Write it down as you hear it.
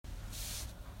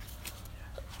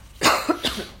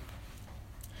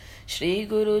श्री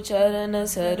गुरु चरण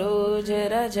सरोज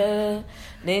रज,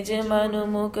 निज मनु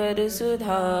मुकर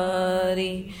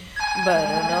सुधारी।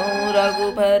 बरनउँ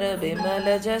रघुबर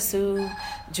बिमल जसु,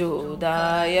 जो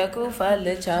दायक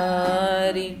फल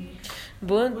चारि।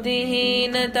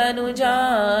 बुद्धिहीन तनु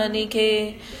जानिके,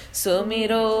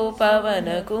 सुमिरो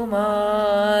पवन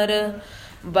कुमार।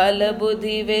 बल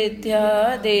बुद्धि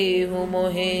विद्या देहु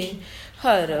मोहे,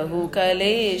 हरहु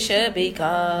कलेश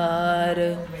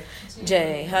विकार।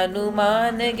 जय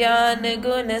हनुमान ज्ञान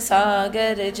गुण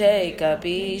सागर, जय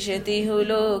कपीश तिहु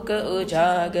लोक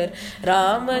उजागर।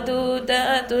 रामदूत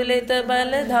अतुलित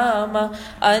बल धामा,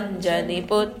 अंजनी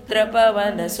पुत्र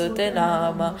पवन सुत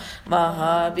नामा।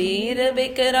 महावीर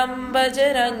विक्रम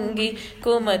बजरंगी,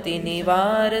 कुमति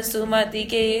निवार सुमति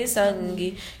के संगी।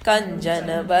 कंचन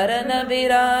बरन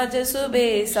विराज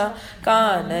सुबेसा,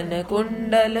 कानन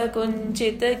कुंडल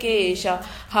कुंचित केशा।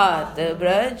 हाथ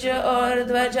ब्रज और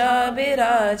ध्वजा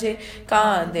बिराजे,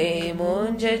 कांधे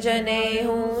मूंज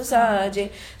जनेऊ साजे।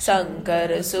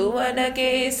 शंकर सुवन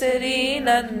केसरी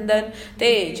नंदन,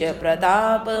 तेज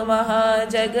प्रताप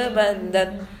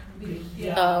महाजगबंदन।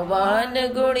 आवान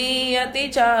गुणी अति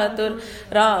चातुर,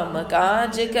 राम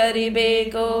काज करिबे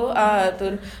को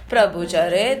आतुर। प्रभु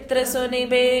चरित्र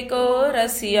सुनिबे को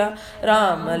रसिया,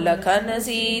 राम लखन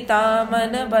सीता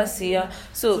मन बसिया।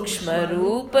 सूक्ष्म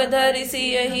रूप धरि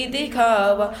सियहि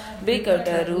दिखावा, बिकट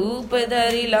रूप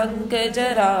धरि लंक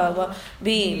जरावा।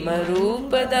 भीम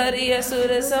रूप धरि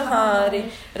असुर संहारे,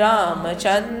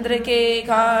 रामचंद्र के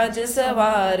काज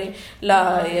सवारे।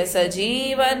 लाय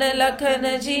सजीवन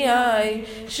लखन जियाए,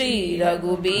 श्री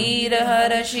रघुबीर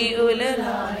हरषि उर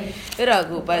लाए।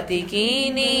 रघुपति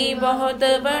कीनी बहुत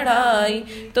बड़ाई,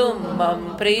 तुम मम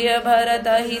प्रिय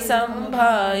भरतहि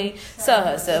संभाई।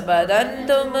 सहस बदन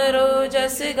तुम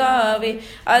रोजस गावे,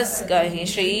 अस कहीं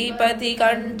श्रीपति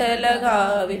कंठ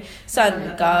लगावे।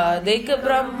 सनकादिक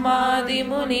ब्रह्मादि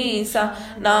मुनीसा,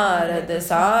 नारद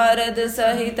सारद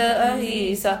सहित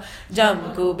अहिसा। जम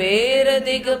कुबेर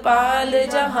दिगपाल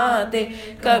जहाते,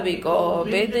 कवि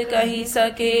कोविद कहि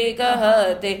सके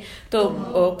कहते। तुम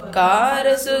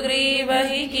उपकार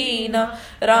सुग्रीवहि कीना,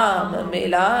 राम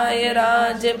मिलाय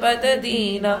राजपद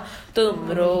दीना।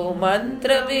 तुमरो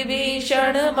मंत्र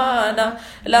विभीषण माना,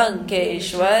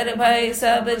 लंकेश्वर भय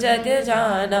सब जग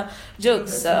जाना। जुग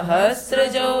सहस्र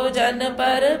जो जन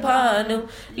पर भानु,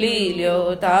 लील्यो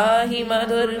ताहि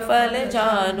मधुर फल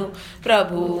जानु।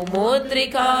 प्रभु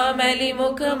मुद्रिका मैली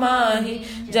मुख माहि,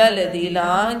 जल्दी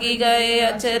लांगी गए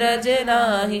अचरज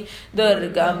नाही।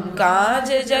 दुर्गम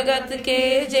काज जगत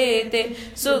के जेते,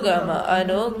 सुगम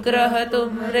अनुग्रह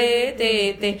तुमरे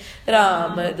तेते।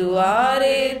 राम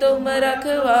दुआरे तुम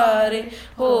रखवारे,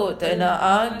 होत न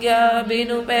आज्ञा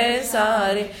बिनु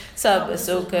पैसारे। सब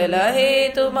सुख लहे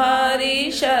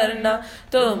तुम्हारी शरणा,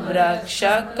 तुम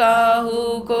रक्षक काहू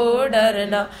को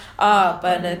डरना।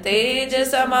 आपन तेज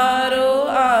समारो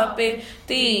आपे,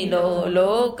 तीनों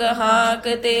लोक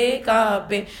हाकते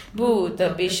कापे। भूत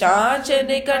पिशाच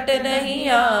निकट नहीं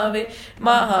आवे,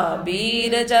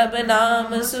 महावीर जब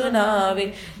नाम सुनावे।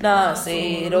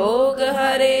 नासे रोग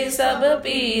हरे सब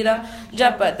पीरा,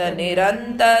 जपत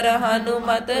निरंतर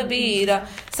हनुमत बीरा।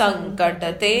 संकट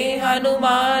ते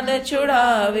हनुमान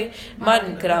छुड़ावे,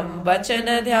 मन क्रम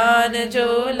वचन ध्यान जो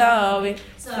लावे।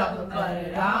 सब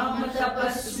पर राम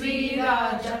तपस्वी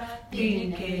राजा,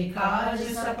 तिनके काज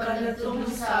सफल तुम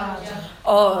साजा।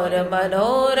 और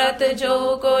मनोरथ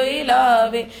जो कोई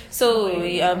लावे,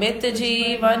 सोई अमित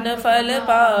जीवन फल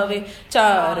पावे।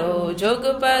 चारों जुग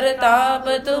परताप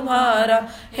तुम्हारा,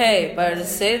 है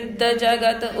प्रसिद्ध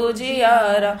जगत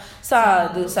उजियारा।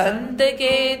 साधु संत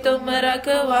के तुम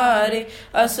रखवारे,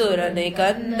 असुर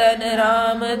निकंदन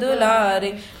राम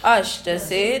दुलारे। अष्ट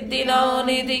सिद्धि नौ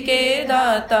निधि के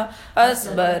दाता,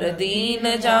 असबर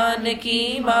दीन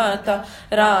जानकी माता।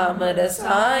 राम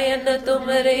रसायन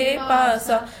तुमरे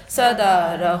पासा, सदा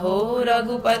रहो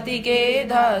रघुपति के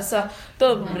दासा।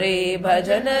 तुमरे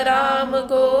भजन राम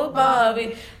को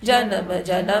पावे, जन्म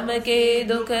जन्म के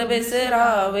दुख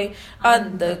बिसरावे।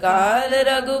 अंतकाल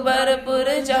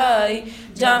रघुबरपुर जाई,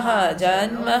 जहाँ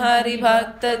जन्म हरि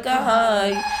भक्त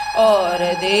कहाई। और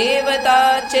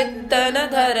देवता चित्तन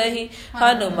धरहि,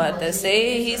 हनुमत से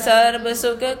ही सर्व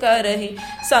सुख करहि।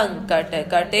 संकट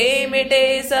कटे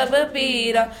मिटे सब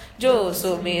पीरा, जो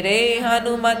सुमिरे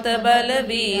हनुमत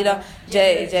बलबीरा।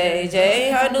 जय जय जय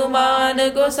हनुमान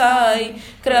गोसाई,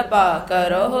 कृपा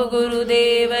करो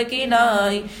गुरुदेव की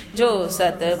नाई। जो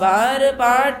सत बार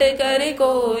पाठ करे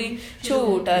कोई,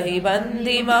 छूटहि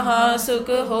बंदी महासुख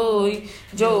होई।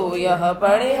 जो यह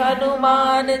पढ़े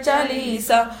हनुमान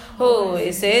चालीसा,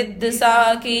 होय सिद्ध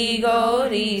साखी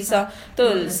गौरीसा।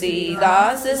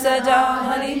 तुलसीदास सजा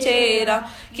हरिचेरा,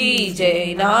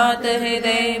 कीजय नाथ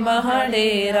हृदय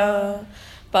महडेरा।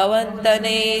 पवन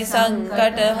तने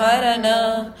संकट हरन,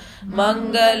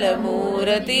 मंगल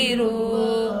मूर्ति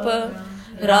रूप।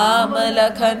 राम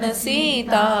लखन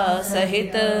सीता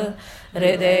सहित,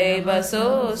 हृदय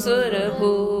बसो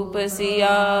सुरभूप।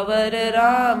 सियावर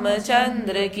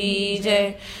रामचंद्र की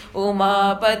जय,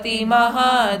 उमापति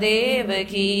महादेव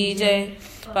की जय।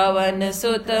 पवन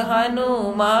सुत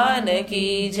हनुमान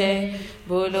की जय,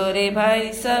 बोलो रे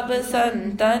भाई सब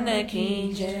संतन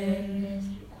की जय।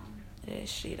 जय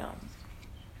Shri Ram.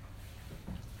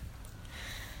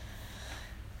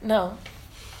 Now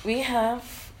we have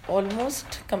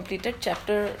almost completed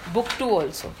book 2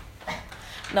 also.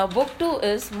 Now book 2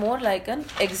 is more like an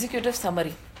executive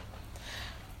summary,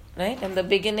 right? In the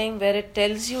beginning, where it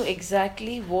tells you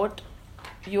exactly what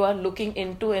you are looking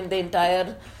into in the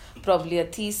entire, probably a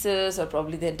thesis or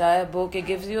probably the entire book. It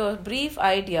gives you a brief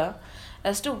idea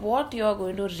as to what you are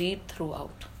going to read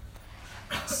throughout.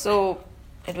 So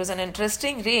it was an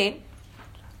interesting read.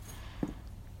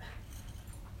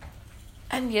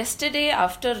 And yesterday,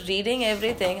 after reading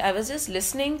everything, I was just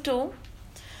listening to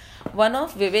one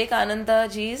of Vivekananda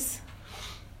ji's,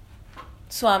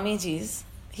 Swami ji's.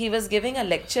 He was giving a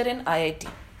lecture in IIT.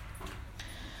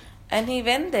 And he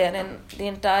went there and the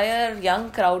entire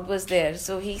young crowd was there.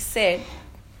 So he said,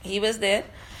 he was there,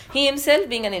 he himself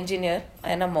being an engineer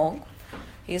and a monk.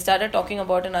 He started talking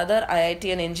about another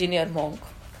IIT, an engineer monk.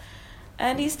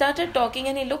 And he started talking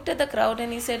and he looked at the crowd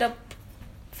and he said,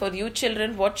 for you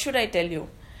children, what should I tell you?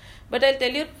 But I'll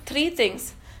tell you 3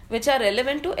 things which are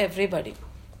relevant to everybody.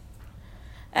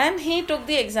 And he took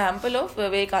the example of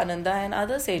Vivekananda and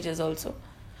other sages also.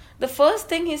 The first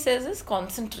thing he says is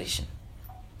concentration.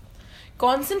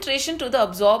 Concentration to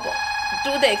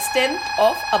the extent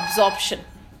of absorption.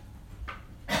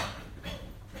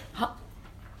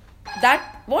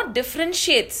 That what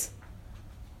differentiates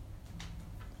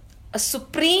a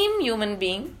supreme human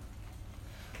being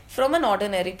from an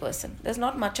ordinary person. There's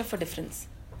not much of a difference.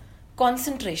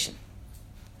 Concentration.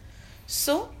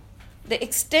 So, the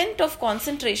extent of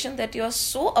concentration that you are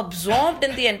so absorbed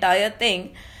in the entire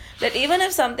thing that even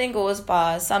if something goes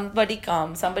past, somebody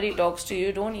comes, somebody talks to you,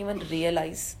 you don't even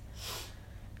realize.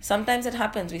 Sometimes it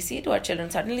happens. We see it to our children.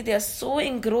 Suddenly they are so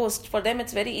engrossed. For them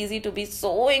it's very easy to be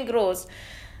so engrossed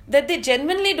that they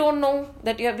genuinely don't know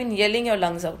that you have been yelling your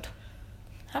lungs out.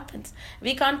 Happens.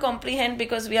 We can't comprehend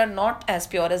because we are not as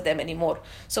pure as them anymore.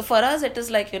 So for us it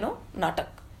is like, natak.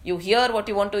 You hear what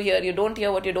you want to hear, you don't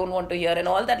hear what you don't want to hear, and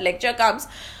all that lecture comes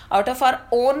out of our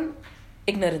own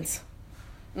ignorance,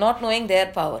 not knowing their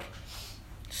power.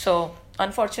 So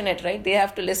unfortunate, right? They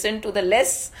have to listen to the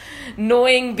less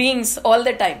knowing beings all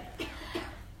the time.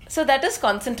 So that is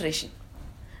concentration.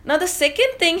 Now the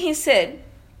second thing he said,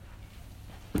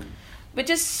 which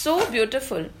is so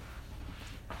beautiful,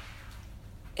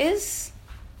 is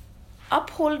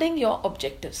upholding your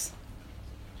objectives.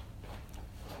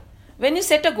 When you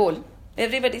set a goal,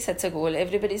 everybody sets a goal,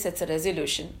 everybody sets a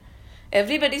resolution.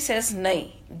 Everybody says,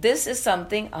 nahi, this is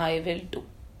something I will do.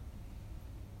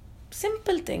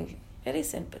 Simple thing, very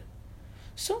simple.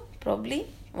 So, probably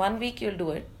 1 week you'll do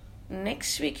it,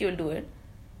 next week you'll do it.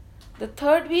 The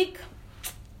third week,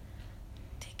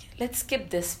 let's skip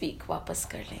this week, wapas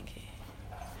kar lenge.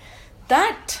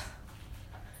 That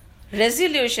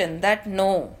resolution, that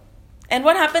no. And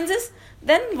what happens is,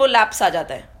 then wo lapse aa jata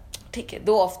hai. ठीक है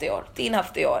 2 हफ्ते और 3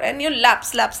 हफ्ते और and you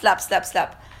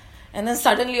slap and then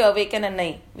suddenly you awaken and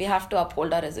nahi, we have to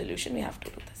uphold our resolution, we have to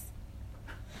do this.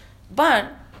 But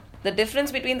the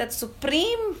difference between that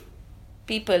supreme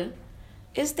people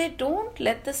is they don't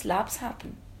let this lapse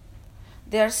happen.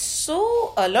 They are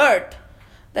so alert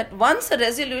that once a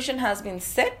resolution has been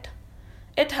set,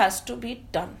 it has to be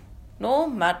done no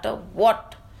matter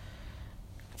what.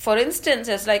 For instance,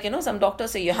 it's like, some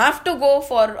doctors say you have to go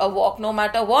for a walk no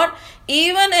matter what,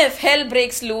 even if hell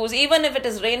breaks loose, even if it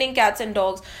is raining cats and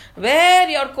dogs, wear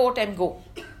your coat and go.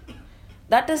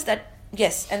 That is that,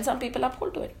 yes, and some people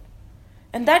uphold to it.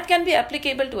 And that can be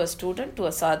applicable to a student, to a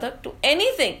sadhak, to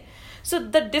anything. So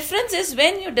the difference is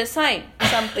when you decide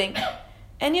something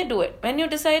and you do it. When you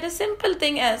decide a simple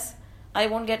thing as, I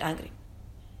won't get angry.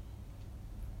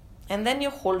 And then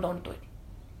you hold on to it.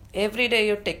 Every day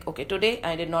you take, okay, today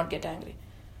I did not get angry.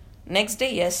 Next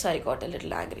day, yes, I got a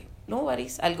little angry. No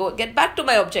worries, I'll go get back to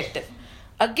my objective.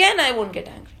 Again, I won't get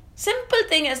angry. Simple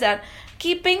thing is that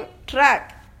keeping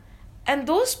track. And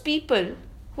those people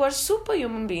who are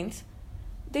superhuman beings,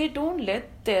 they don't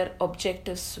let their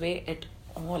objectives sway at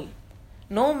all.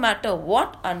 No matter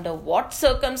what, under what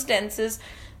circumstances,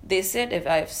 they said, if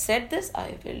I've said this,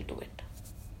 I will do it.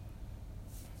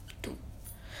 Two.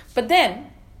 But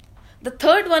then, the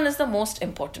third one is the most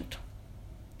important.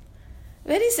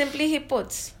 Very simply he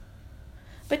puts,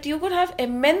 but you could have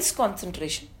immense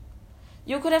concentration.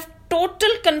 You could have total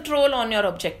control on your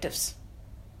objectives.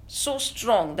 So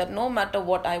strong that no matter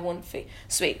what, I won't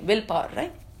sway. Willpower,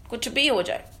 right? Kuch bhi ho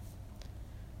jaye.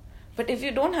 But if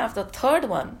you don't have the third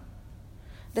one,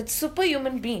 that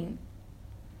superhuman being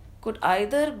could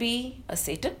either be a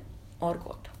Satan or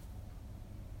God.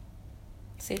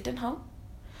 Satan how?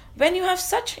 When you have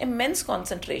such immense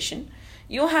concentration,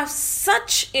 you have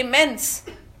such immense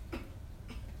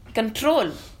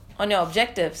control on your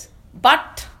objectives,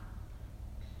 but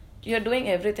you are doing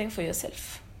everything for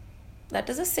yourself. That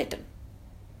is a Satan.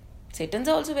 Satans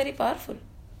are also very powerful.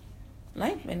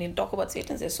 Right? When you talk about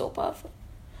Satans, they're so powerful.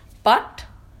 But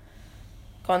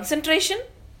concentration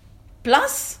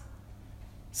plus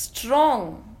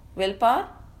strong willpower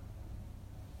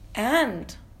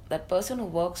and that person who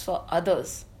works for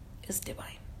others is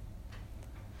divine.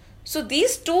 So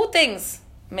these two things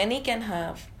many can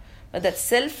have, but that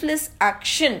selfless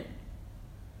action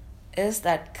is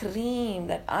that cream,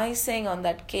 that icing on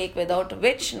that cake without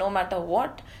which, no matter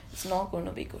what, it's not going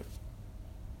to be good.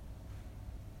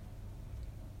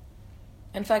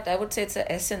 In fact, I would say it's the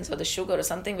essence or the sugar or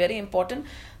something very important.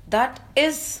 That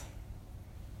is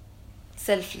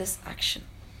selfless action.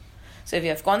 So if you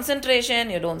have concentration,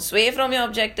 you don't sway from your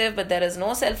objective, but there is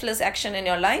no selfless action in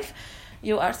your life,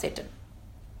 you are Satan.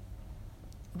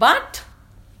 But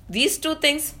these two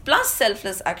things plus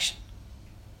selfless action,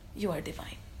 you are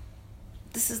divine.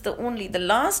 This is the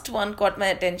last one caught my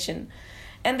attention.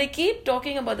 And they keep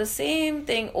talking about the same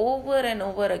thing over and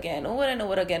over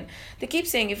again. They keep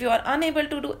saying, if you are unable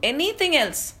to do anything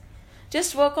else,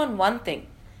 just work on one thing.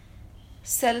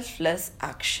 Selfless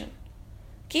action.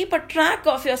 Keep a track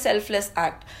of your selfless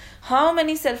act. How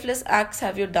many selfless acts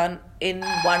have you done in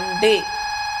one day?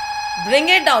 Bring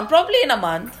it down, probably in a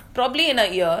month, probably in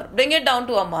a year. Bring it down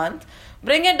to a month.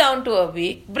 Bring it down to a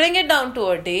week. Bring it down to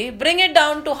a day. Bring it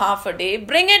down to half a day.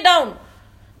 Bring it down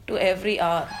to every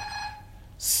hour.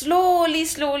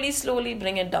 Slowly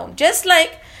bring it down. Just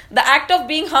like the act of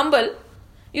being humble,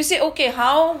 you say, okay,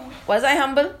 how was I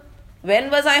humble?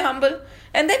 When was I humble?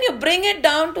 And then you bring it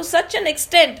down to such an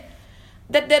extent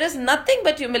that there is nothing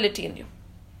but humility in you.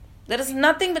 There is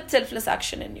nothing but selfless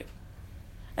action in you.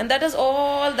 And that is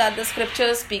all that the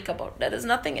scriptures speak about. There is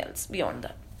nothing else beyond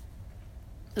that.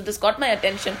 So this caught my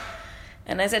attention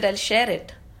and I said I'll share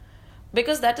it.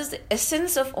 Because that is the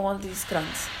essence of all these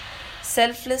grunts.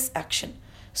 Selfless action.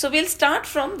 So we'll start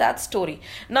from that story.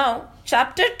 Now,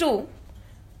 chapter 2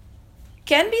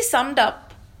 can be summed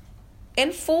up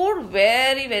in 4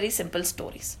 very, very simple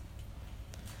stories.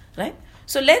 Right?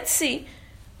 So let's see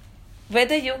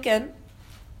whether you can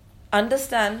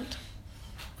understand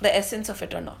the essence of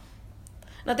it or not.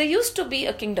 Now, there used to be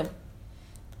a kingdom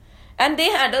and they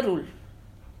had a rule.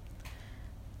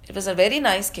 It was a very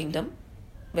nice kingdom,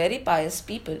 very pious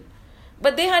people,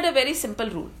 but they had a very simple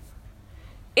rule.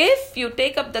 If you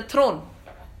take up the throne,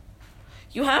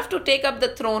 you have to take up the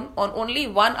throne on only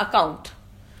one account.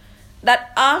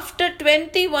 That after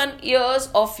 21 years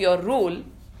of your rule,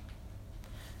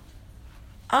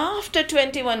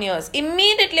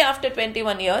 immediately after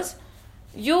 21 years,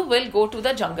 you will go to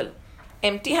the jungle.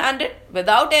 Empty-handed,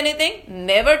 without anything,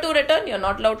 never to return. You're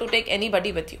not allowed to take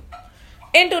anybody with you.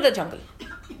 Into the jungle.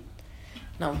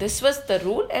 Now this was the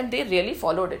rule and they really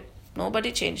followed it.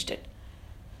 Nobody changed it.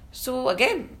 So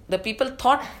again, the people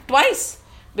thought twice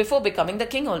before becoming the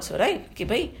king also, right? Okay,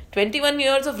 bhai, 21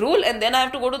 years of rule and then I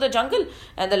have to go to the jungle.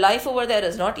 And the life over there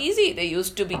is not easy. There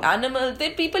used to be animals.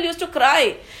 People used to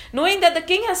cry, knowing that the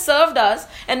king has served us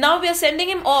and now we are sending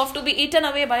him off to be eaten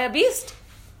away by a beast.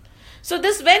 So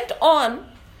this went on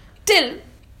till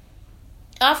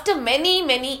after many,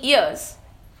 many years,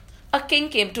 a king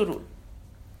came to rule.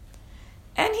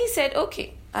 And he said,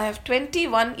 okay, I have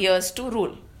 21 years to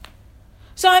rule.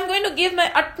 So I'm going to give my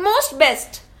utmost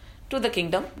best to the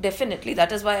kingdom. Definitely,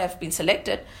 that is why I've been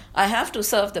selected. I have to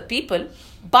serve the people.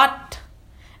 But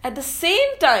at the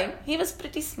same time, he was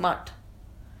pretty smart.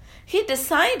 He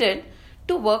decided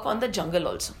to work on the jungle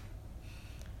also.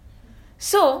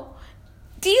 So,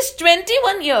 these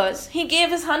 21 years, he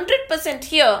gave his 100%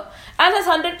 here and his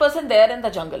 100% there in the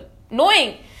jungle.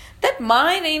 Knowing that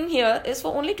my reign here is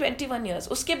for only 21 years.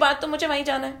 उसके बाद तो मुझे वहीं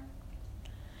जाना है.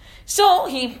 So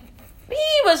he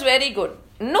was very good.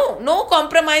 No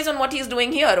compromise on what he's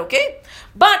doing here, okay?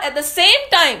 But at the same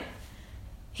time,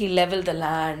 he leveled the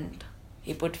land.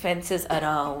 He put fences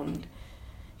around.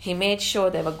 He made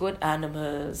sure there were good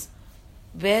animals,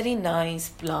 very nice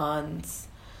plants,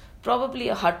 probably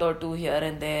a hut or two here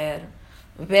and there,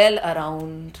 well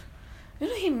around.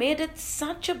 He made it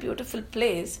such a beautiful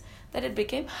place that it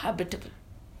became habitable.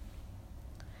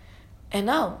 And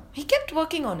now he kept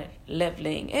working on it,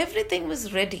 leveling, everything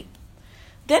was ready.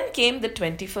 Then came the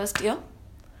 21st year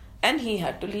and he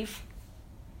had to leave.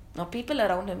 Now people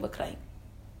around him were crying.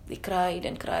 They cried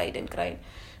and cried and cried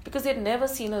because they had never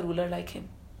seen a ruler like him.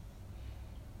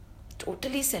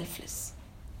 Totally selfless.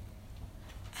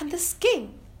 And this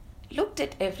king looked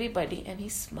at everybody and he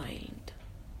smiled.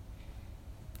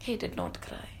 He did not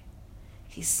cry.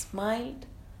 He smiled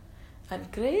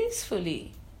and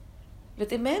gracefully,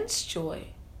 with immense joy,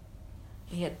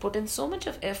 he had put in so much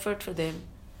of effort for them,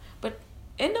 but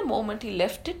in a moment he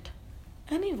left it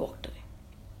and he walked away,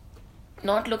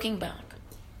 not looking back.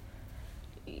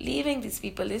 Leaving these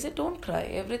people, they said, don't cry,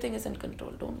 everything is in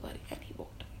control, don't worry, and he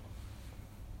walked away.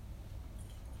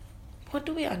 What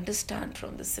do we understand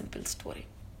from this simple story?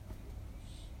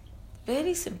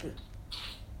 Very simple.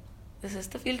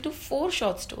 We'll do 4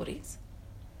 short stories.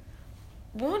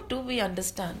 What do we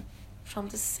understand from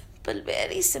this simple,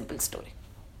 very simple story?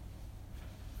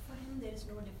 For him, there is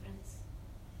no difference,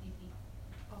 maybe,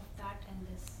 of that and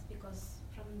this, because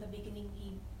from the beginning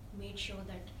he made sure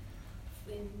that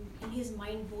in his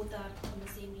mind both are on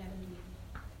the same level,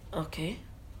 maybe. Okay.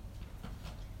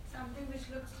 Something which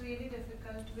looks really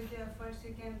difficult, with the efforts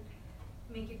you can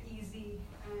make it easy,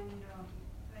 and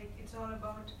it's all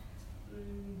about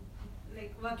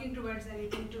working towards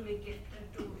anything to make it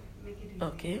easy.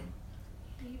 Okay.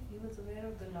 He was aware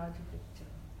of the larger picture.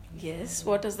 Yes.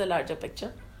 What is the larger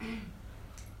picture?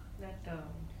 That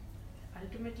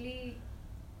ultimately,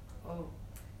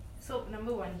 so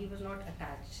number one, he was not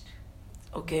attached.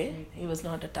 Okay. He was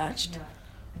not attached. Yeah.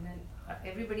 And then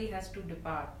everybody has to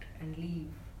depart and leave.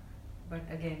 But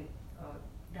again,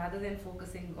 rather than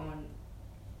focusing on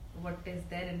what is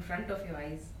there in front of your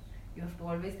eyes, you have to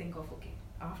always think of, okay,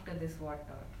 after this what?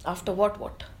 After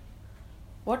what?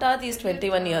 What are these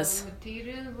 21 years?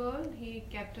 Material world, he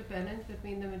kept a balance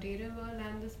between the material world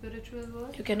and the spiritual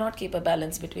world. You cannot keep a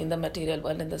balance between the material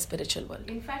world and the spiritual world.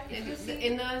 In fact, if you see... The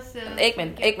inner self... Ek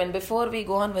minute. Before we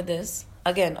go on with this,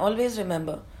 again, always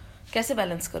remember, कैसे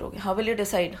balance करोगे? How will you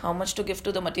decide how much to give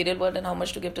to the material world and how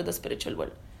much to give to the spiritual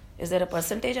world? Is there a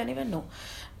percentage anywhere? No.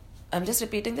 I'm just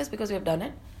repeating this because we have done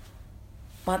it.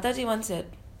 Mataji once said,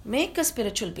 make a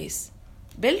spiritual base.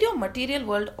 Build your material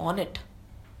world on it.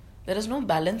 There is no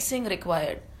balancing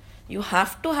required. You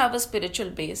have to have a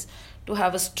spiritual base to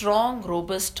have a strong,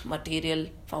 robust material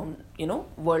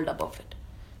world above it.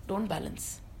 Don't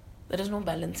balance. There is no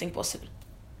balancing possible.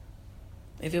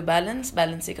 If you balance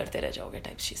ही करते रह जाओगे,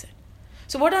 type she said.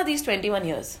 So what are these 21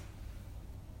 years?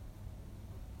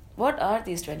 What are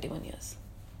these 21 years?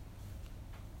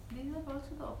 These are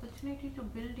also the opportunity to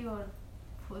build your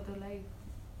further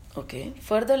life. Okay.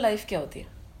 Further life क्या होती है?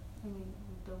 I mean,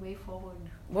 the way forward.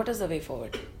 What is the way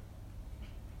forward?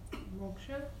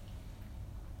 Moksha.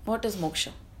 What is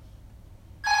moksha?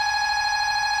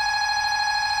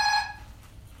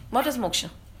 What is moksha?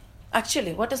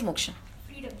 Actually, what is moksha?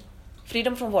 Freedom.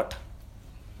 Freedom from what?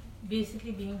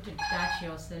 Basically being to detach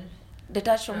yourself.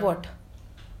 Detached from what?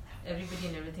 Everybody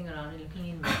and everything around you, looking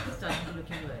in, starting to look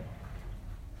inward.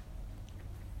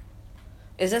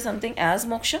 Is there something as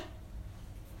moksha?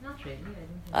 Not really, I don't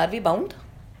think. Are we bound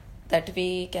that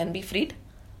we can be freed?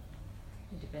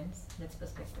 It depends. That's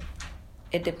perspective.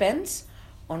 It depends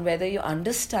on whether you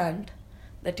understand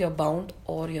that you're bound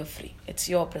or you're free. It's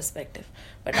your perspective.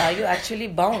 But are you actually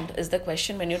bound is the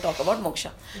question when you talk about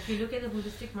moksha. If you look at the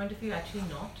Buddhistic point of view, actually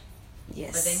not.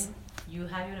 Yes. But then you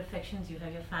have your affections, you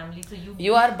have your family, so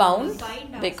you are bound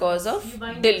bind because of You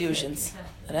bind delusions,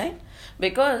 yourself, right?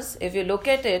 Because if you look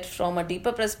at it from a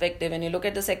deeper perspective, and you look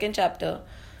at the second chapter,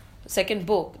 second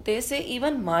book, they say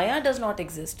even Maya does not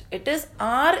exist. It is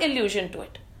our illusion to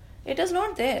it. It is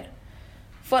not there.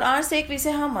 For our sake, we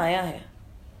say, Maya hai.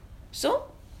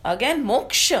 So, again,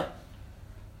 moksha.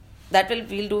 That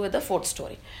we'll do with the fourth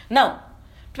story. Now,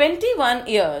 21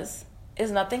 years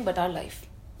is nothing but our life.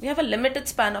 We have a limited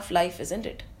span of life, isn't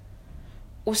it?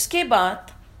 Uske baad,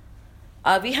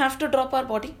 we have to drop our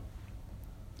body.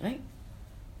 Right?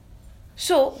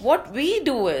 So, what we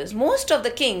do is, most of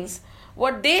the kings,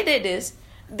 what they did is,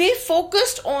 they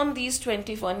focused on these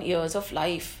 21 years of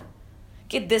life.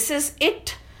 Okay, this is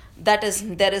it.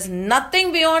 there is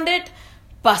nothing beyond it.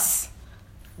 बस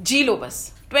जी लो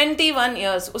बस 21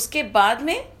 years. उसके बाद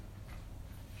में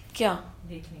क्या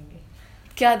देख लेंगे.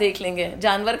 क्या देख लेंगे?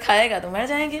 जानवर खाएगा तो मर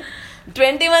जाएंगे.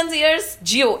 21 years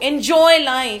Jio, enjoy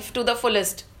life to the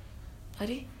fullest.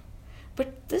 अरे but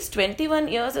this 21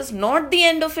 years is not the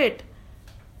end of it.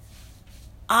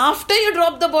 After you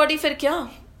drop the body, फिर क्या?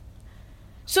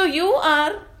 So you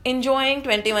are enjoying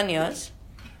 21 years,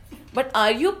 but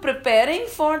are you preparing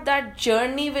for that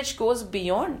journey which goes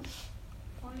beyond?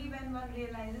 Only when one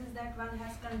realizes that one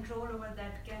has control over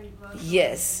that can work.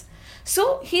 Yes.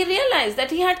 So he realized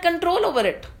that he had control over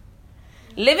it.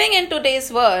 Living in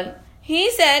today's world,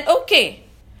 he said, okay,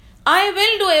 I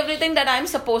will do everything that I'm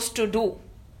supposed to do.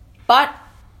 But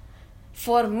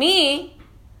for me,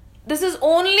 this is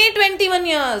only 21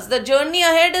 years. The journey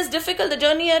ahead is difficult. The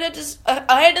journey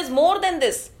ahead is more than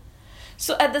this.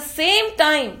 So at the same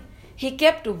time, he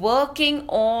kept working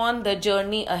on the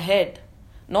journey ahead,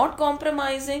 not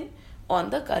compromising on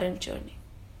the current journey.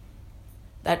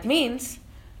 That means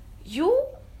you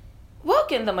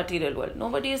work in the material world.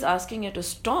 Nobody is asking you to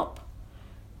stop.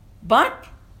 But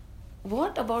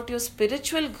what about your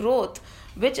spiritual growth,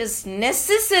 which is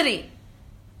necessary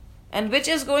and which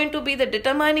is going to be the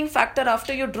determining factor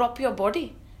after you drop your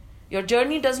body? Your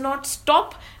journey does not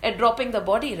stop at dropping the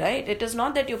body, right? It is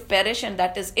not that you perish and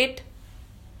that is it.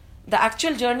 The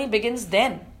actual journey begins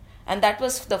then. And that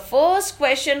was the first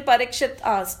question Parikshit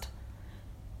asked.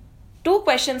 2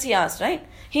 questions he asked, right?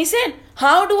 He said,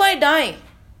 how do I die?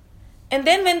 And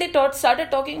then when they started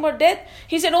talking about death,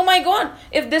 he said, oh my God,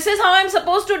 if this is how I'm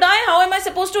supposed to die, how am I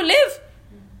supposed to live?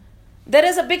 There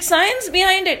is a big science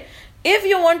behind it. If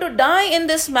you want to die in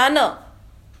this manner,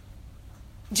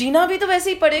 जीना भी तो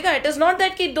वैसे ही पड़ेगा. It is not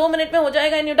that कि 2 minutes में हो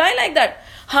जाएगा and you die like that.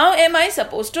 How am I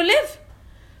supposed to live?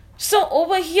 So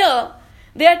over here,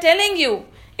 they are telling you,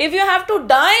 if you have to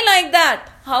die like that,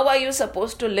 how are you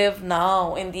supposed to live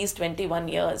now in these 21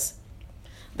 years?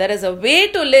 There is a way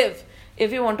to live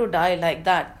if you want to die like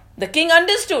that. The king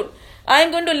understood. I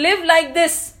am going to live like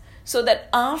this so that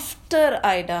after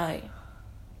I die,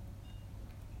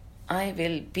 I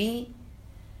will be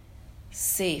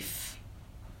safe.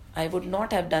 I would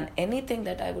not have done anything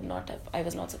that I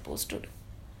was not supposed to do.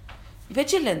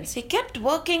 Vigilance. He kept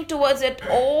working towards it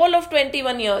all of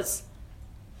 21 years.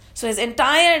 So his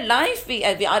entire life,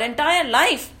 our entire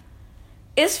life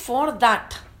is for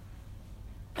that.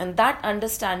 And that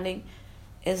understanding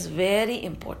is very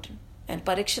important. And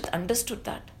Parikshit understood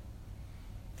that.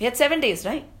 He had 7 days,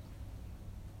 right?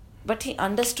 But he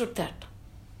understood that.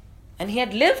 And he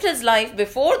had lived his life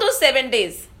before those 7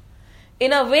 days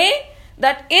in a way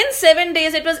that in 7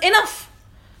 days it was enough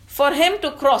for him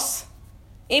to cross,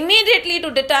 immediately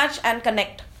to detach and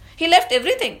connect. He left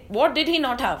everything. What did he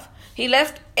not have? He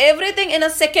left everything in a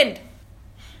second.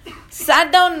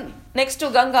 Sat down next to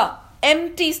Ganga,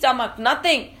 empty stomach,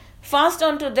 nothing, fast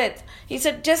on to death. He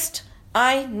said, just,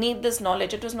 I need this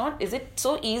knowledge. It was not, is it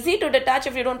so easy to detach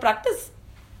if you don't practice?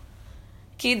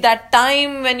 Ki that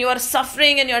time when you are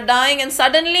suffering and you are dying and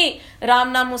suddenly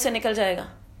Ram Naam muh se nikal jayega.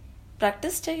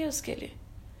 Practice chahiye uske liye.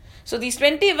 So these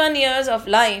 21 years of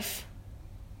life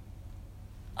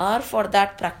are for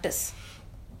that practice.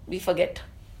 We forget.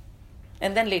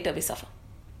 And then later we suffer.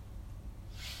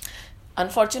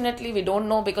 Unfortunately, we don't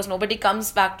know because nobody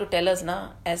comes back to tell us, na,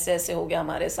 ऐसे ऐसे हो गया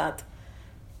हमारे साथ.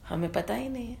 हमें पता ही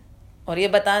नहीं है. और ये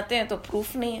बताते हैं तो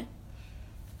proof नहीं है.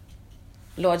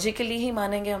 Logically ही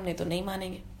मानेंगे हम, नहीं तो नहीं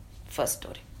मानेंगे. First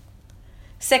story.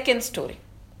 Second story.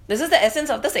 This is the essence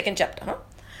of the second chapter. Huh?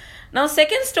 Now,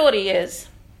 second story is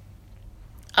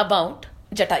about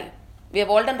Jatayu. We have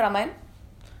all done Ramayana.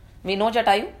 We know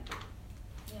Jatayu.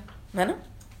 Yeah. No?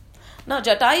 Now,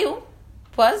 Jatayu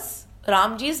was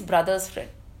Ramji's brother's friend.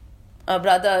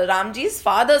 Ramji's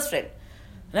father's friend.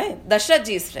 Right? Dashrath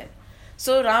ji's friend.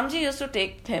 So, Ramji used to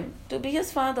take him to be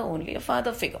his father only, a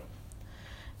father figure.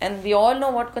 And we all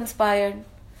know what conspired.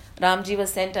 Ramji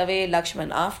was sent away,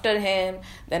 Lakshman after him.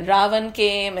 Then Ravan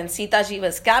came and Sita ji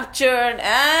was captured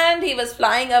and he was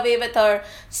flying away with her.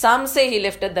 Some say he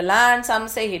lifted the land, some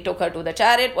say he took her to the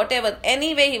chariot, whatever.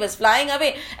 Anyway, he was flying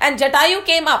away and Jatayu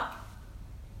came up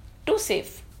to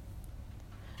save.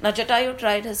 Now Jatayu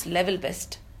tried his level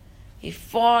best. He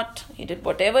fought, he did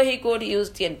whatever he could, he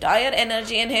used the entire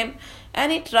energy in him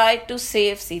and he tried to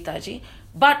save Sita ji.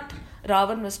 But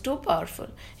Ravan was too powerful.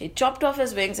 He chopped off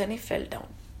his wings and he fell down.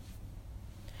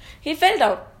 He fell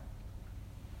down,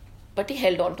 but he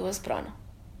held on to his prana.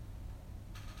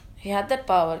 He had that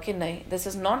power, ki nahi, this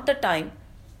is not the time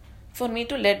for me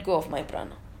to let go of my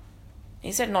prana.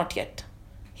 He said, not yet.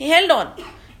 He held on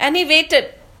and he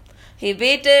waited. He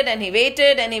waited and he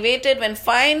waited and he waited when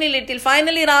finally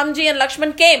Ramji and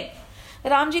Lakshman came.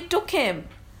 Ramji took him,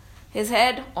 his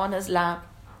head on his lap.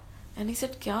 And he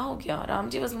said, Kya ho gaya?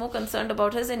 Ramji was more concerned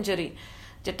about his injury.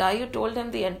 Jatayu told him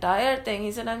the entire thing.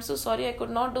 He said, I'm so sorry, I could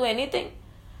not do anything.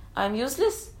 I'm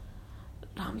useless.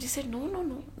 Ramji said,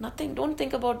 no, nothing. Don't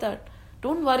think about that.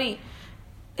 Don't worry.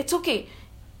 It's okay.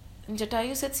 And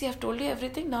Jatayu said, see, I've told you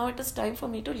everything. Now it is time for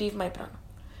me to leave my prana.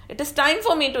 It is time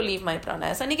for me to leave my prana.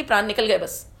 ऐसा नहीं कि प्राण निकल गए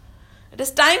बस. It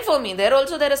is time for me. There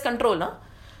also there is control. ना?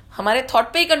 हमारे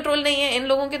thought पे ही control नहीं है. इन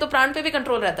लोगों के तो प्राण पे भी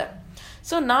control रहता है.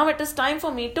 So now it is time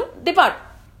for me to depart.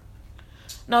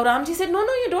 Now Ramji said, no,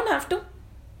 you don't have to.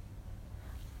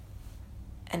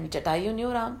 And Jatayu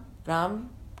knew Ram. Ram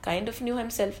kind of knew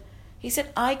himself. He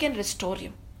said, I can restore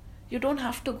you. You don't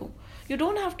have to go. You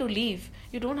don't have to leave.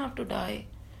 You don't have to die.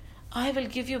 I will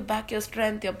give you back your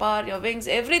strength, your power, your wings,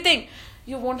 everything.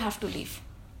 You won't have to leave.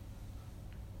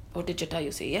 What did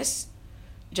Jatayu say? Yes.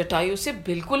 Jatayu said,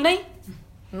 Bilkul nahi.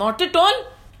 Not at all.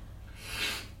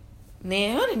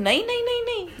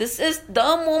 Nahi. This is the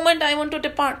moment I want to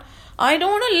depart. I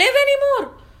don't want to live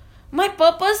anymore. My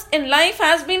purpose in life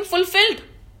has been fulfilled.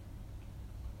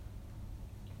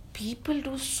 People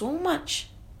do so much.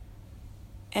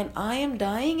 And I am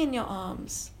dying in your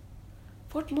arms.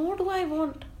 What more do I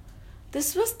want?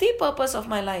 This was the purpose of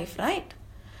my life, right?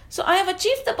 So I have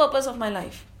achieved the purpose of my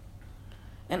life.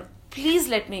 And please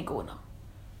let me go now.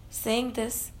 Saying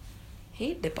this,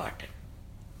 he departed.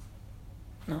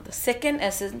 Now the second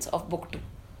essence of book 2.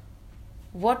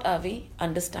 What are we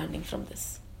understanding from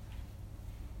this?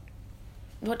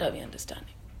 What are we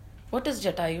understanding? What is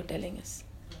Jatayu telling us?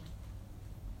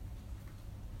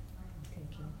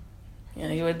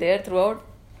 Yeah, you were there throughout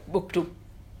book 2.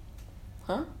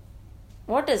 Huh?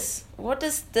 What is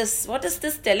this? What is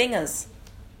this telling us?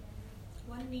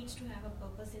 One needs to have a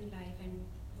purpose in life and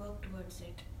work towards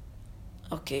it.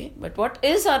 Okay, but what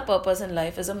is our purpose in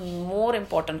life is a more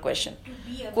important question. To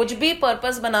be aware. कुछ भी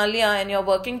purpose बना लिया and you're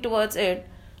working towards it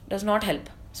does not help.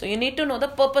 So you need to know the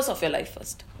purpose of your life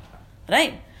first.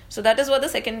 Right? So that is what the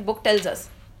second book tells us.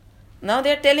 Now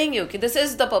they are telling you कि this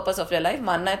is the purpose of your life.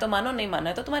 मानना है तो मानो, नहीं मानना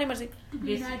है तो तुम्हारी मर्जी. To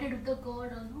be united with the God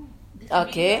or no?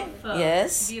 Okay,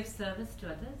 yes. Be of service to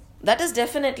others. That is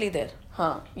definitely there.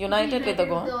 United with the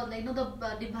God.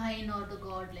 The divine or the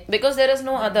God. Because there is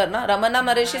no other. Na? Ramana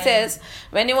Maharishi says,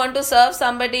 when you want to serve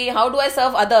somebody, how do I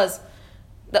serve others?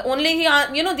 The only,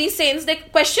 these saints, they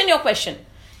question your question.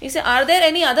 You say, are there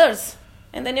any others?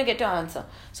 And then you get your answer.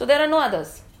 So there are no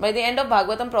others. By the end of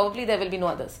Bhagavatam, probably there will be no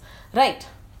others. Right?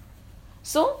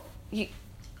 So, To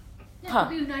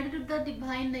be united with the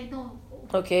divine,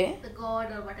 okay. The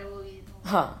God or whatever we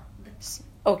know.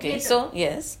 Okay, Later. so,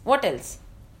 yes. What else?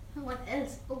 What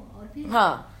else? Oh, always.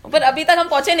 पर अभी तक हम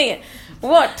पहुंचे नहीं है.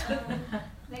 What?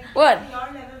 Like What? your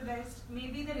level best,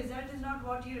 maybe the result is not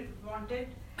what you wanted.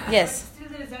 Yes. But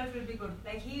still the result will be good.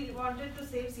 Like he wanted to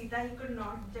save Sita, he could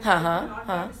not.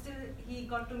 But still he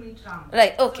got to meet Ram.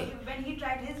 Right, okay. So when he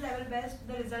tried his level best,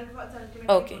 the result was ultimately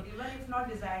Okay. good, even if not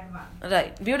desired one.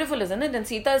 Right. Beautiful, isn't it? And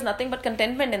Sita is nothing but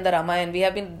contentment in the Ramayana. We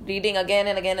have been reading again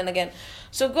and again and again.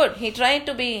 So good. He tried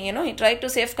to be, he tried to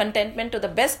save contentment to the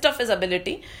best of his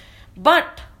ability.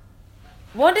 But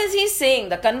what is he saying?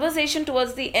 The conversation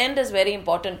towards the end is very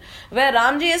important. Where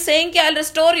Ramji is saying, I'll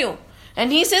restore you.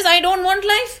 And he says, I don't want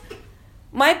life.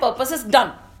 My purpose is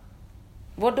done.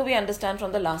 What do we understand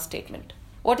from the last statement?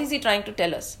 What is he trying to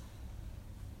tell us?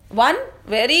 One,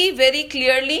 very, very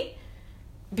clearly,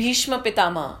 Bhishma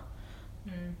Pitama.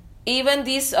 Even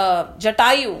these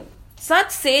Jatayu,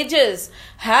 such sages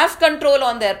have control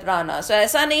on their prana. So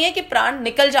ऐसा नहीं है कि प्राण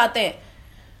निकल जाते हैं.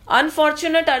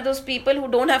 Unfortunate are those people who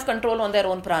don't have control on their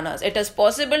own pranas. It is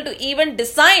possible to even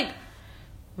decide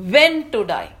when to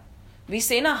die. We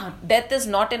say, death is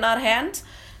not in our hands.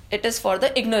 It is for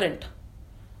the ignorant.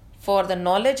 For the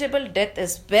knowledgeable, death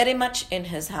is very much in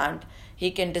his hand.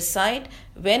 He can decide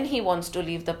when he wants to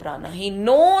leave the prana. He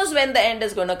knows when the end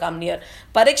is going to come near.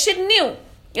 Parikshit knew.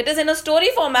 It is in a story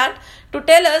format to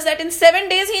tell us that in 7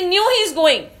 days he knew he is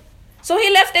going. So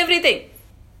he left everything.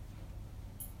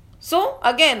 So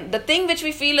again, the thing which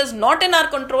we feel is not in our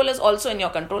control is also in your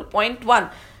control. Point 1.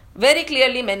 Very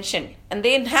clearly mentioned. And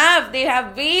they have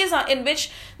ways in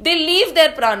which they leave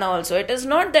their prana also. It is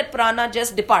not that prana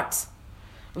just departs.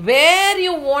 Where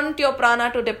you want your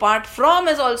prana to depart from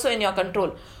is also in your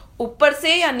control. Uppar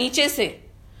se ya niche se.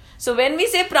 So when we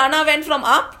say prana went from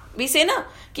up, we say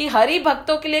कि हरि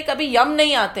भक्तों के लिए कभी यम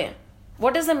नहीं आते हैं.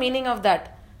 What is the meaning of that?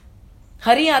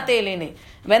 Hari आते हैं लेने.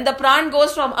 When the pran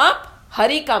goes from up,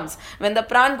 Hari comes. When the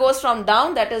pran goes from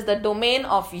down, that is the domain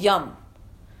of yam.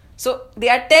 So they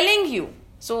are telling you.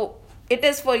 So It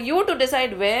is for you to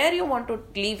decide where you want to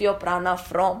leave your prana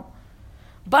from.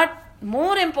 But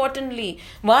more importantly,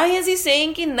 why is he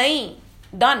saying ki nahi,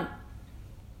 done?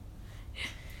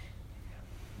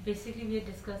 Basically, we had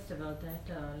discussed about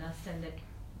that last time, that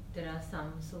there are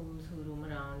some souls who roam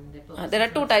around. There are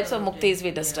two types of muktis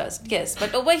we discussed. Yes,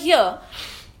 but over here,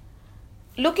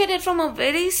 look at it from a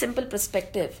very simple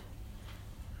perspective.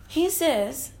 He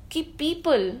says ki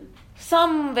people,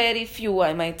 some very few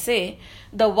I might say,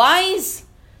 the wise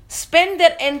spend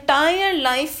their entire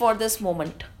life for this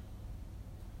moment.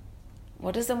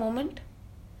 What is the moment?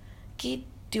 Ki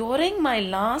during my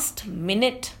last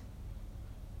minute,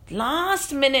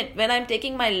 when I'm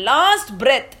taking my last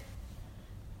breath,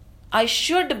 I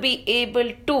should be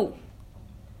able to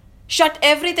shut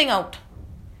everything out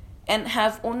and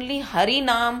have only Hari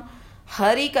Naam,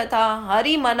 Hari Katha,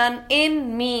 Hari Manan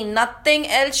in me. Nothing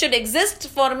else should exist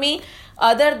for me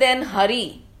other than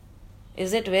Hari.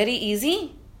 Is it very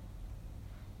easy?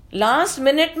 Last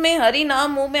minute mein Hari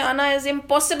Naam muh mein aana is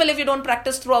impossible if you don't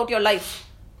practice throughout your life.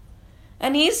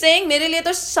 And he is saying, mere liye to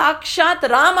sakshat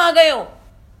Ram aa gayo.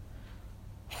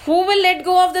 Who will let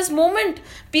go of this moment?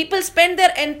 People spend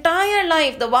their entire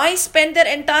life, the wise spend their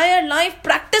entire life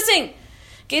practicing.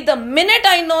 Okay, the minute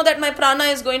I know that my prana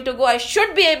is going to go, I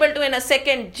should be able to in a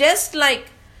second, just like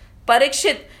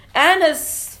Parikshit and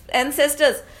his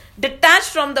ancestors, detach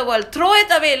from the world, throw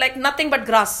it away like nothing but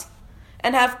grass,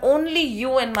 and have only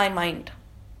you in my mind.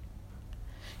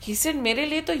 He said, mere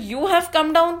liye to you have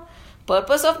come down.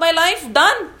 Purpose of my life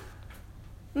done.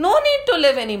 No need to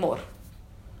live anymore.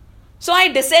 So I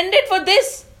descended for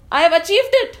this. I have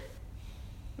achieved it.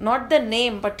 Not the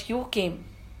name, but you came.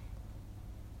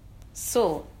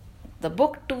 So, the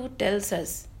book 2 tells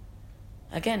us,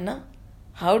 again,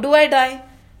 how do I die?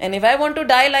 And if I want to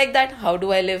die like that, how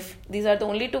do I live? These are the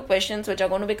only 2 questions which are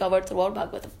going to be covered throughout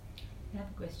Bhagavatam. I have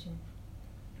a question.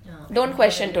 Don't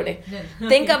question today.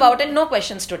 Think about it. No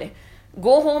questions today.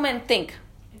 Go home and think.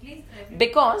 At least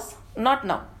Because, not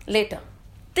now, later.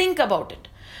 Think about it.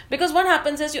 Because what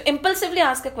happens is you impulsively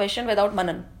ask a question without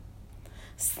manan.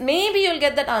 Maybe you'll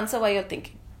get that answer while you're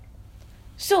thinking.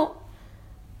 So,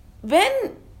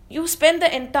 when you spend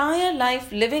the entire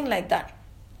life living like that,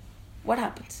 what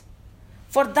happens?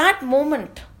 For that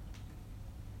moment,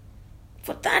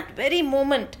 for that very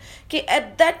moment, okay,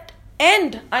 at that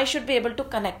end, I should be able to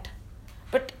connect.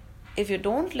 But if you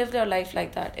don't live your life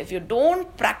like that, if you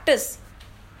don't practice,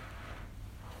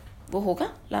 वो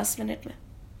होगा last minute में?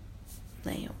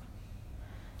 नहीं होगा.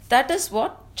 That is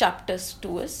what chapters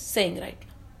 2 is saying right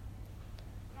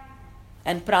now.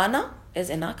 And prana is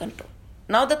in our control.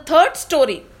 Now the third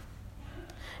story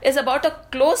is about a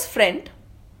close friend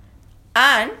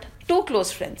and 2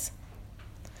 close friends.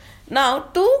 Now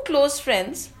 2 close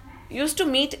friends used to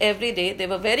meet every day. They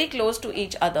were very close to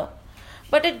each other.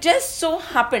 But it just so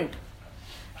happened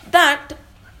that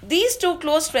these 2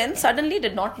 close friends suddenly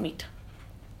did not meet.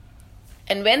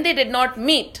 And when they did not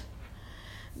meet,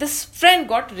 this friend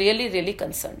got really, really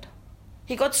concerned.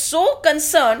 He got so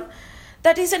concerned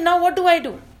that he said, now what do I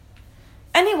do?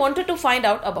 And he wanted to find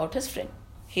out about his friend.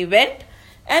 He went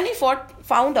and he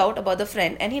found out about the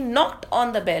friend and he knocked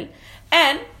on the bell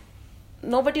and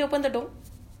nobody opened the door.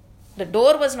 The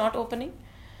door was not opening.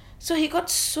 So he got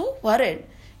so worried.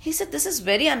 He said, this is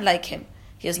very unlike him.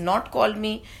 He has not called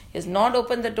me. He has not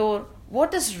opened the door.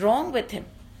 What is wrong with him?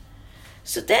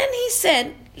 So then he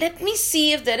said, let me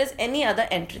see if there is any other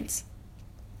entrance.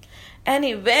 And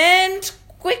he went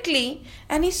quickly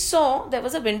and he saw there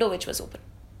was a window which was open.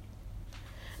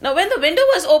 Now when the window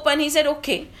was open, he said,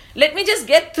 okay, let me just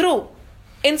get through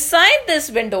inside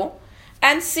this window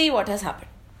and see what has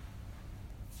happened.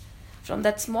 From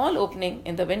that small opening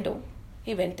in the window,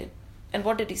 he went in. And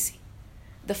what did he see?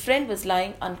 The friend was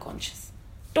lying unconscious.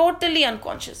 Totally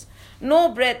unconscious. No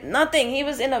breath, nothing. He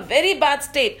was in a very bad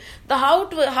state. The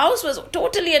house was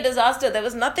totally a disaster. There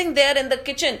was nothing there in the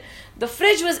kitchen. The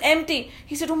fridge was empty.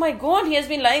 He said, oh my God, he has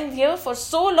been lying here for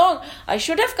so long. I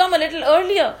should have come a little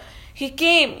earlier. He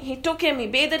came, he took him, he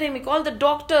bathed him, he called the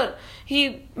doctor.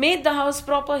 He made the house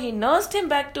proper. He nursed him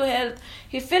back to health.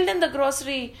 He filled in the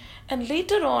grocery. And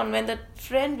later on, when the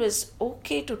friend was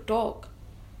okay to talk,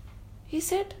 he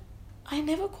said, I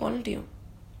never called you.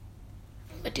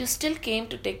 But you still came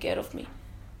to take care of me.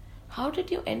 How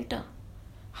did you enter?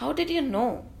 How did you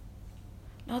know?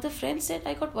 Now the friend said,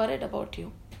 I got worried about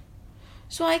you.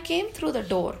 So I came through the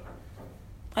door.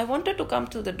 I wanted to come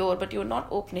through the door, but you were not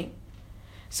opening.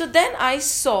 So then I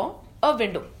saw a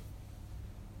window.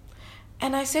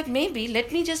 And I said, maybe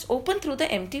let me just open through the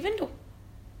empty window.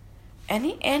 And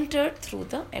he entered through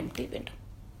the empty window.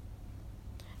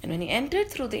 And when he entered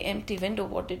through the empty window,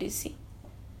 what did he see?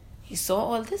 He saw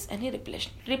all this and he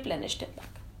replenished it back.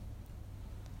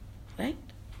 Right?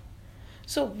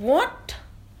 So what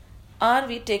are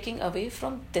we taking away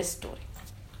from this story?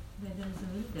 Where there is a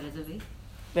will, there is a way.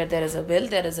 Where there is a will,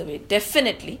 there is a way.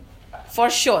 Definitely. For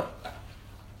sure.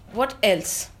 What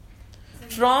else?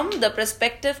 From the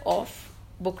perspective of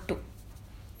book 2.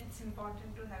 It's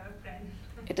important to have a friend.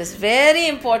 It is very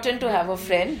important to have a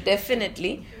friend,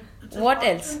 definitely. It's What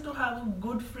important else? to have a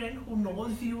good friend who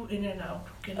knows you in and out,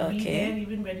 who can be Okay. there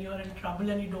even when you're in trouble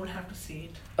and you don't have to say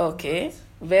it. Okay.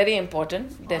 Very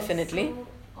important, definitely.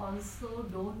 Also,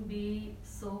 don't be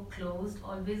so closed.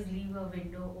 Always leave a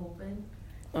window open.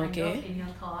 Okay. In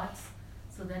your thoughts,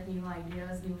 so that new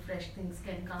ideas, new fresh things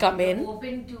can Come You're in.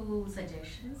 Open to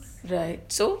suggestions. Right.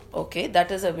 So, okay,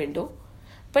 that is a window.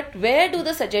 But where do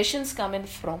the suggestions come in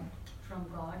from? From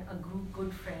God, a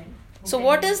good friend. who So, can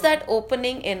what be is that God.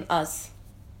 opening in us?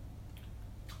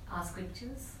 Our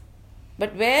scriptures,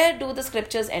 But where do the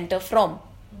scriptures enter from?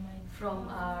 from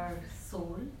our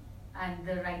soul, and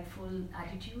the rightful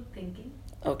attitude, thinking.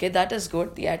 Okay, that is good,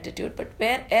 the attitude. But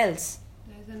where else?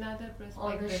 There's another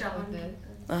Or the perspective of Shravan. this.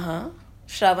 Uh-huh.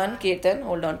 Shravan, Kirtan,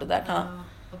 hold on to that, huh?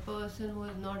 A person who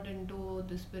is not into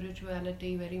the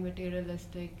spirituality, very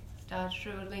materialistic, starts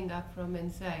shriveling up from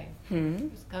inside.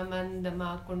 उसका मन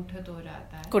दिमाग कुंठित हो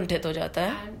जाता है. कुंठित हो जाता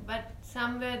है. And but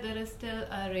somewhere there is still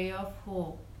a ray of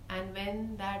hope. And when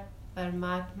that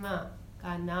परमात्मा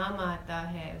का नाम आता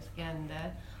है उसके अंदर,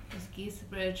 उसकी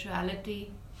spirituality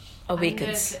Awakens.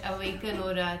 अंदर से awaken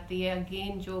हो जाती है.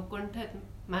 Again जो कुंठित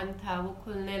मन था वो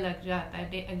खुलने लग जाता है.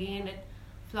 Again it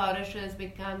flourishes,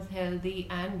 becomes healthy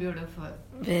and beautiful.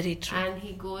 Very true. And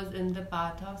he goes in the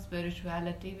path of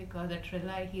spirituality because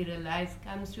he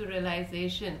comes to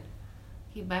realization.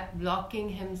 He by blocking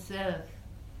himself,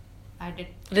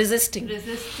 Resisting.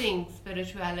 resisting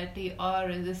spirituality or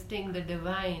resisting the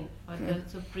divine or the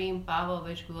supreme power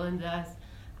which governs us,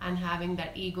 and having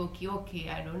that ego ki okay,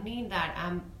 I don't need that.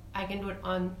 I can do it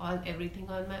everything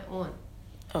on my own.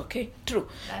 Okay, true.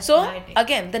 That's So, my take.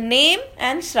 again, the name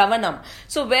and Shravanam.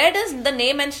 So, where does the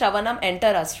name and Shravanam enter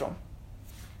us from?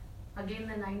 Again,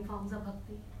 the 9 forms of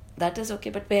bhakti. That is okay,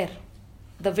 but where?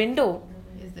 The window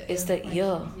is the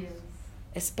ear, Yes.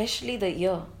 especially the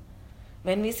ear.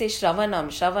 When we say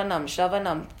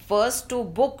Shravanam, first 2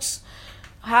 books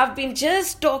have been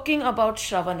just talking about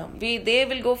Shravanam. They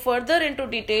will go further into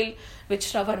detail with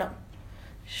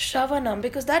Shravanam,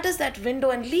 because that is that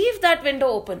window, and leave that window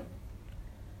open.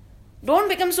 Don't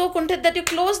become so kuntit that you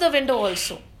close the window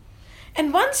also.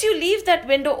 And once you leave that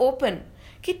window open,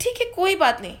 कि ठीक है कोई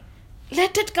बात नहीं,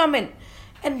 let it come in.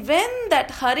 And when that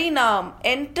Hari Naam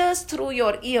enters through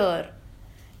your ear,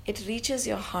 it reaches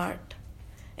your heart.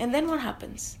 And then what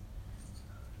happens?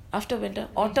 After winter,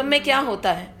 autumn में क्या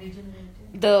होता है?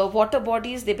 Regenerated. The water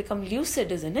bodies, they become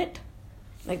lucid, isn't it?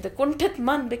 Like the kuntit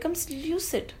man becomes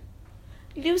lucid.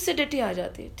 Lucidity आ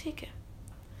जाती है, ठीक है.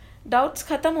 Doubts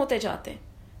खत्म होते जाते हैं.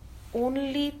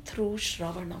 Only through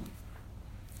Shravanam.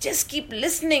 Just keep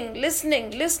listening.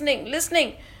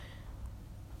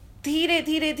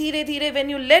 Dhire, when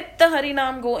you let the Hari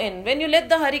Naam go in, when you let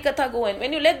the Hari Katha go in,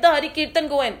 when you let the Hari Kirtan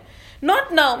go in,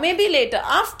 not now, maybe later,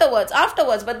 afterwards,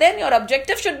 but then your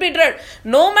objective should be dread.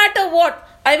 No matter what,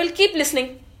 I will keep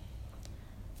listening.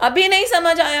 अभी नहीं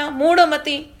समझ आया, mood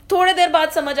मती, थोड़े देर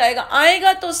बाद समझ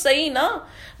आएगा तो सही ना.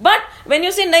 But when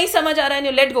you say नहीं समझ आ रहा and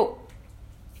you let go,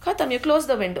 खत्म, you close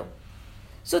the window.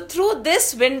 So through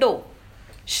this window,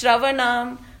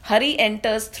 Shravanam, Hari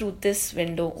enters through this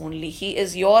window only. He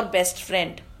is your best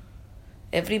friend.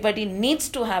 Everybody needs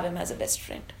to have him as a best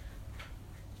friend.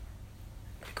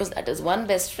 Because that is one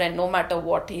best friend, no matter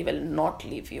what, he will not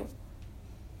leave you.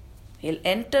 He'll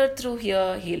enter through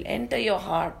here, he'll enter your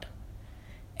heart.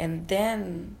 And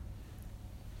then,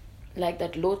 like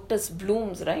that lotus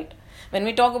blooms, right? When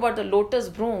we talk about the lotus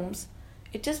blooms,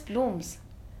 it just blooms.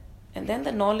 And then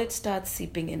the knowledge starts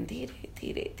seeping in. Dhire.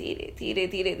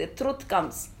 The truth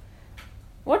comes.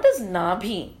 What is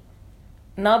Nabhi?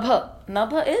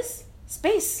 Nabha is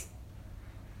space.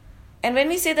 And when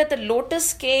we say that the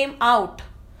lotus came out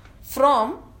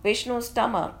from Vishnu's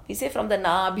stomach, we say from the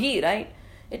Nabhi, right?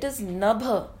 It is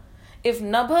Nabha. If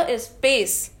Nabha is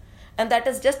space, and that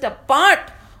is just a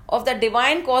part of the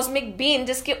divine cosmic being,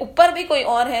 जिसके ऊपर भी कोई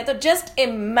और है, तो just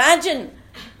imagine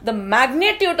the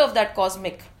magnitude of that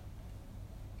cosmic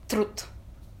truth,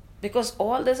 because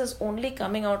all this is only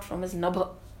coming out from his Nabha,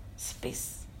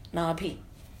 space, Nabhi.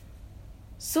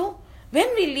 So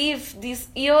when we leave this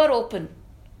ear open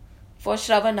for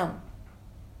Shravanam,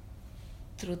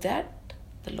 through that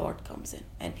the Lord comes in,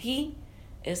 and he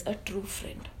is a true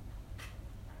friend.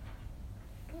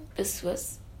 This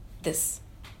was this.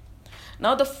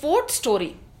 Now the fourth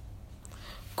story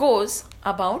goes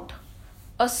about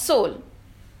a soul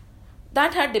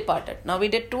that had departed. Now we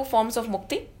did two forms of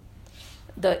mukti,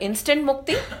 the instant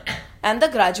mukti and the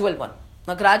gradual one.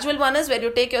 Now gradual one is where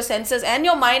you take your senses and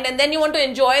your mind and then you want to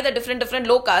enjoy the different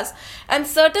lokas. And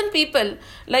certain people,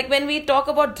 like when we talk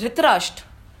about Dhritarashtra,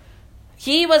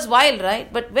 he was wild,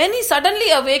 right? But when he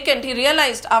suddenly awakened, he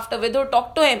realized after Vidur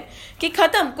talked to him, ki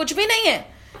khatam, kuch bhi nahi hai.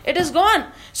 It is gone.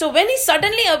 So when he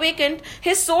suddenly awakened,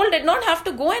 his soul did not have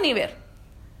to go anywhere.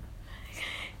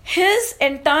 His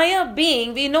entire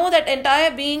being, we know that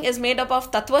entire being is made up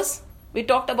of tattvas. We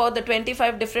talked about the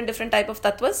 25 different type of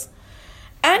tattvas.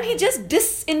 And he just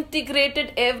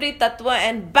disintegrated every tattva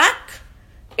and back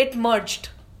it merged.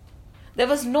 There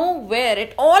was nowhere.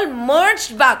 It all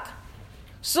merged back.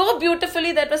 So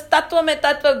beautifully, that was tattva mein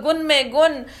tattva, gun mein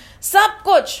gun, sab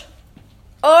kuch.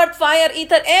 Earth, fire,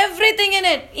 ether, everything in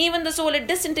it. Even the soul, it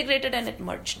disintegrated and it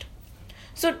merged.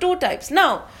 So two types.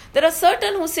 Now, there are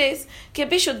certain who says कि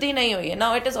अभी शुद्धि नहीं हुई है.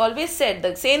 Now it is always said,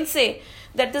 the saints say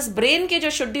that this brain की जो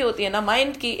शुद्धि होती है ना,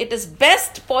 mind की, it is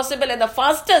best possible and the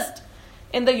fastest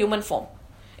in the human form.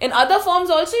 In other forms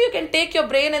also you can take your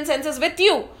brain and senses with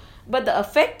you, but the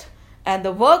effect and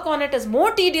the work on it is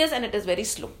more tedious and it is very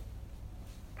slow.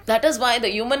 That is why the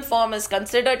human form is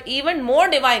considered even more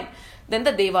divine than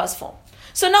the Deva's form.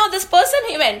 So now this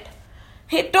person,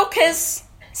 he took his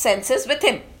senses with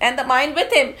him and the mind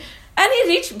with him and he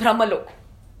reached Brahmalok.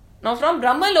 Now from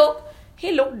Brahmalok,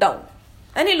 he looked down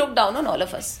and he looked down on all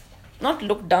of us. Not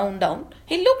looked down,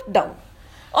 he looked down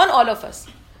on all of us.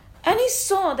 And he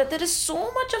saw that there is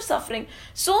so much of suffering,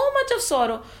 so much of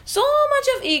sorrow, so much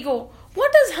of ego.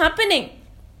 What is happening?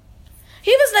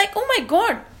 He was like, oh my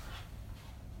God,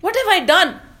 what have I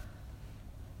done?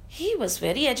 He was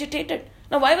very agitated.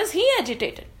 Now why was he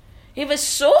agitated? He was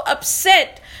so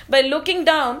upset by looking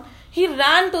down, he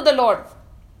ran to the Lord.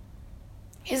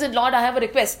 He said, Lord, I have a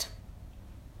request.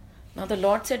 Now the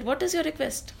Lord said, what is your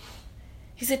request?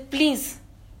 He said, please,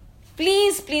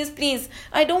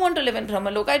 I don't want to live in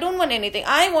Brahmalok. I don't want anything.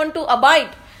 I want to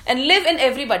abide and live in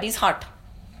everybody's heart.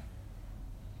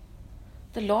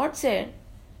 The Lord said,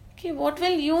 okay, what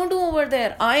will you do over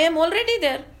there? I am already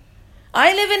there.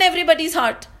 I live in everybody's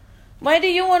heart. Why do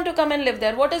you want to come and live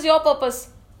there? What is your purpose?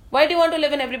 Why do you want to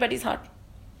live in everybody's heart?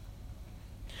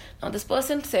 Now this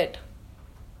person said,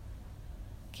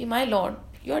 okay, my Lord,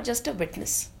 you are just a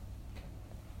witness.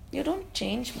 You don't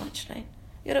change much, right?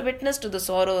 You're a witness to the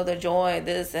sorrow, the joy,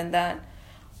 this and that.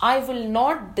 I will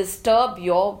not disturb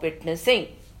your witnessing.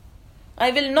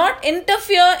 I will not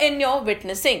interfere in your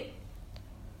witnessing.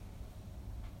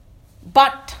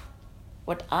 But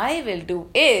what I will do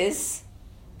is,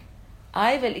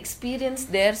 I will experience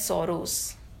their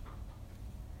sorrows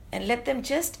and let them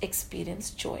just experience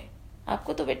joy.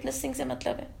 आपको तो witnessing से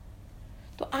मतलब है.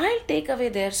 So I'll take away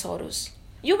their sorrows.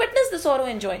 You witness the sorrow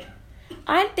and joy.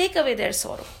 I'll take away their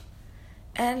sorrow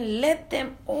and let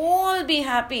them all be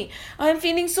happy. I'm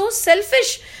feeling so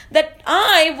selfish that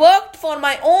I worked for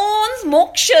my own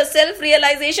moksha,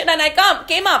 self-realization, and I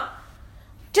came up.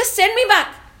 Just send me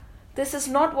back. This is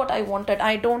not what I wanted.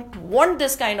 I don't want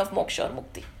this kind of moksha or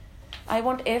mukti. I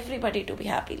want everybody to be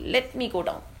happy. Let me go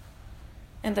down.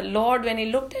 And the Lord, when he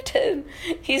looked at him,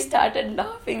 he started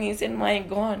laughing. He said, my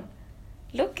God,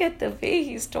 look at the way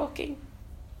he's talking.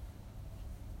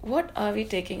 What are we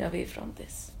taking away from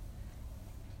this?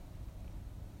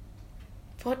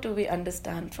 What do we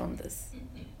understand from this?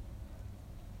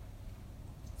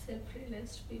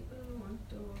 Self-realized people want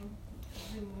to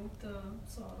remove the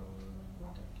sorrow or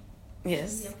whatever.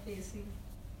 Yes. They are facing.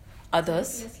 Others,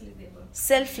 Selflessly they work.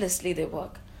 selflessly they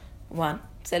work. One,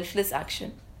 selfless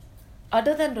action.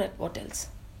 Other than that, what else?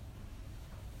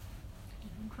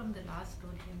 Even from the last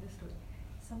story and this story,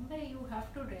 somewhere you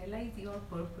have to realize your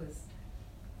purpose.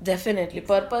 Definitely.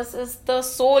 Purpose is the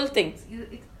sole thing.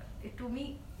 To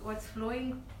me, what's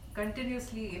flowing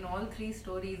continuously in all three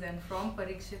stories and from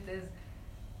Parikshit is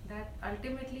that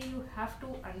ultimately you have to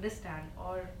understand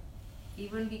or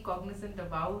even be cognizant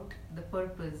about the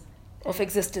purpose Of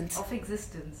existence.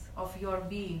 of your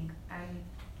being, and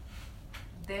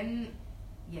then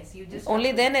yes, you just Only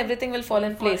have to then everything will fall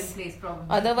in place. probably.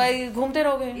 Otherwise, घूमते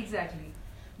रहोगे. Exactly.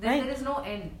 Then Right. there is no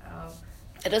end.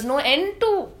 There is no end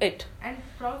to it. And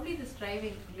probably the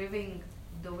striving, living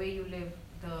the way you live,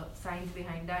 the science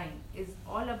behind dying, is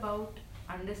all about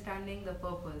understanding the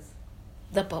purpose.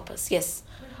 The purpose, yes.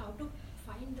 But how to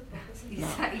find the purpose in No.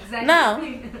 life? Exactly. Now,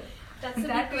 That's the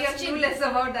That big we are question. clueless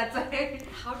about, that's why.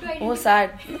 How to identify? Oh,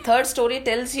 sad. The third story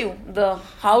tells you the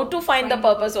how to find the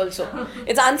purpose also.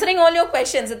 It's answering all your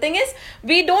questions. The thing is,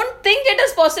 we don't think it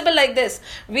is possible like this.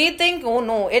 We think, oh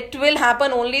no, it will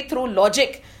happen only through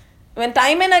logic. When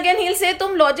time and again he'll say,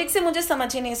 तुम logic से मुझे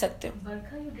समझ ही नहीं सकते हो.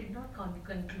 Barkha, you did not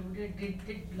conclude it.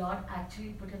 Did Lord actually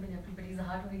put him in everybody's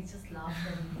heart, or he just laughed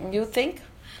at him? You think?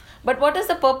 But what is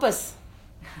the purpose?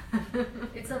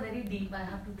 It's a very deep. I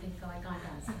have to think. I can't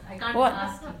answer. I can't What?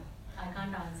 ask you. I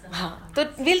can't answer. I हाँ, can't तो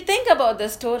answer. we'll think about the I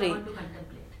story. want to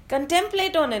contemplate.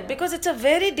 Contemplate on it because it's a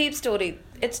very deep story.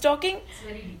 It's talking It's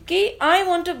very deep. कि I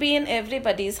want to be in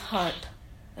everybody's heart,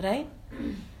 right?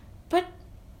 But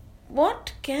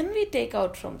what can we take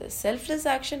out from this? Selfless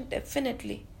action,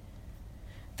 definitely.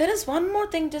 There is one more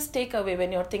thing just take away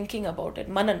when you're thinking about it.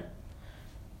 Manan.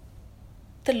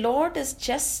 The Lord is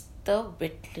just the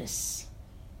witness.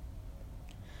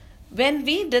 When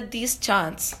we did these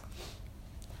chants,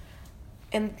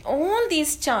 in all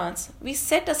these chants, we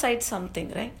set aside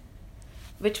something, right?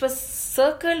 Which was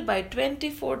circled by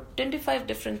 25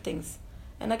 different things.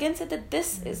 And again said that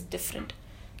this is different.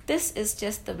 This is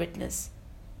just the witness.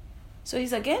 So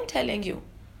he's again telling you,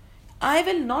 I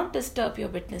will not disturb your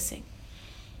witnessing.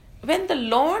 When the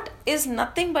Lord is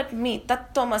nothing but me,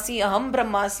 Tattvamasi Aham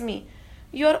Brahmasmi,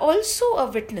 you are also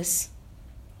a witness.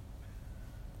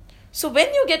 So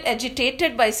when you get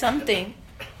agitated by something,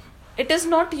 it is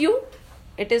not you,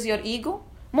 it is your ego.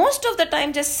 Most of the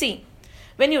time, just see,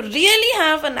 when you really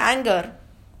have an anger,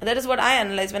 that is what I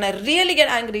analyze, when I really get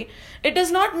angry, it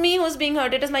is not me who is being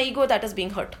hurt, it is my ego that is being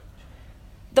hurt.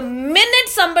 The minute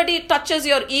somebody touches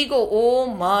your ego, oh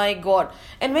my God.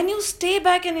 And when you stay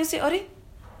back and you say, Ari,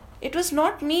 it was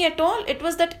not me at all, it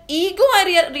was that ego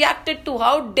I reacted to.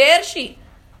 How dare she?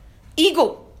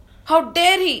 Ego. How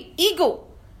dare he? Ego.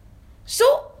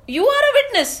 So, you are a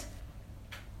witness.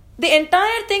 The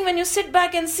entire thing, when you sit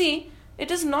back and see,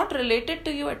 it is not related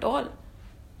to you at all.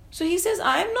 So he says,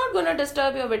 I am not going to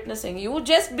disturb your witnessing. You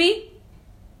just be.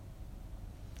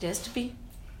 Just be.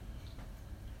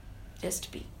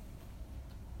 Just be.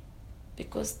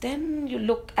 Because then you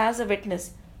look as a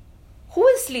witness. Who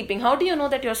is sleeping? How do you know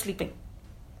that you're sleeping?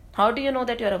 How do you know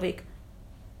that you're awake?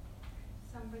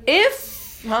 Somebody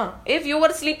If you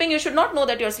were sleeping, you should not know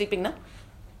that you're sleeping, na?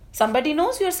 Somebody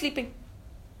knows you're sleeping.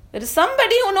 There is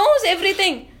somebody who knows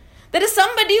everything. There is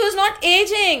somebody who is not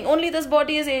aging. Only this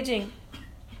body is aging.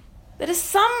 There is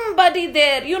somebody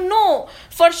there. You know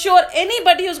for sure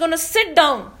anybody who's going to sit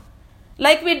down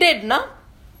like we did, na?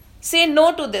 Say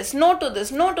no to this, no to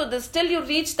this, no to this, till you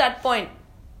reach that point.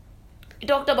 We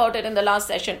talked about it in the last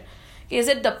session. Is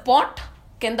it the pot?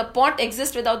 Can the pot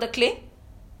exist without the clay?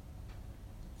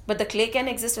 But the clay can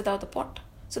exist without the pot.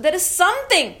 So there is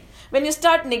something, when you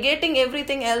start negating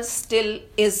everything else, still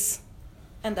is.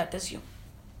 And that is you.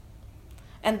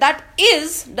 And that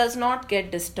is does not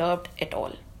get disturbed at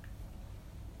all.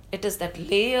 It is that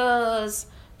layers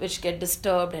which get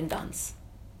disturbed and dance.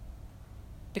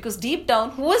 Because deep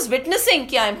down, who is witnessing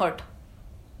कि I am hurt?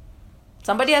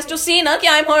 Somebody has to see na कि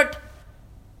I am hurt.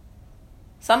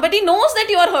 Somebody knows that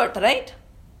you are hurt, right?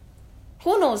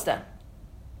 Who knows that?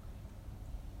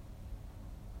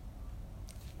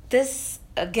 This,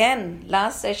 again,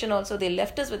 last session also, they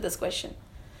left us with this question.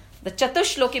 The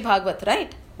Chatushloki Bhagavad,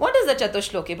 right? What is the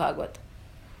Chatushloki Bhagavad?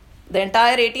 The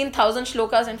entire 18,000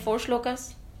 shlokas and 4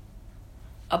 shlokas?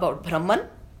 About Brahman,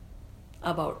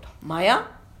 about Maya,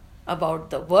 about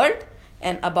the world,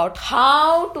 and about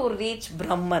how to reach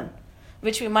Brahman,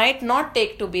 which we might not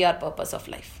take to be our purpose of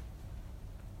life.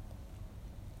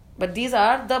 But these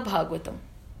are the Bhagavatam.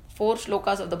 4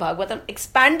 shlokas of the Bhagavatam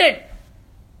expanded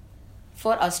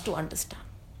for us to understand.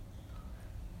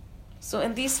 So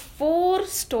in these 4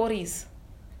 stories,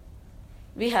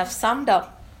 we have summed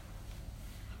up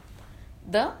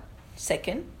the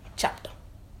second chapter.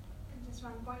 Just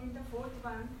one point in the fourth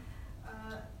one.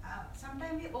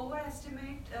 Sometimes we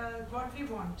overestimate what we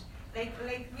want. Like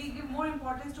we give more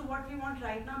importance to what we want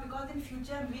right now, because in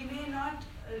future we may not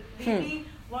really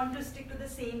want to stick to the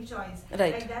same choice.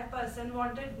 Right. Like that person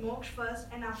wanted moksha first,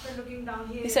 and after looking down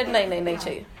He said, nahi yeah.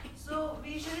 chahiye. So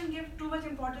we shouldn't give too much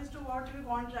importance to what we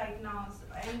want right now.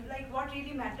 And like what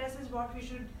really matters is what we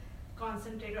should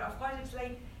concentrate on. Of course,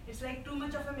 it's like too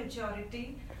much of a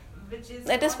maturity, which is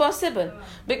That is not, possible.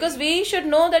 Because we should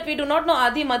know that we do not know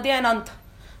Adi, Madhya and Ant.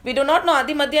 We do not know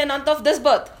Adi, Madhya and Ant of this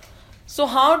birth. So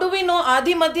how do we know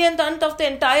Adi, Madhya and Ant of the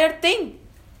entire thing?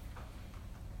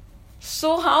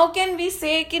 So how can we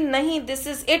say ki nahi, this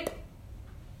is it?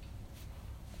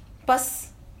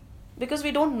 Bas. Because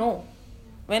we don't know.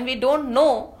 When we don't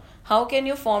know, how can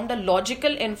you form the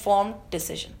logical informed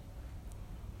decision?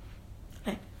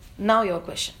 Right. Now your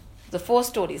question. The 4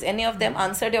 stories. Any of them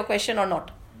answered your question or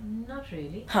not? Not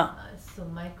really. Huh. So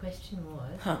my question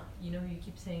was, Huh. you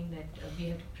keep saying that we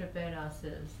have to prepare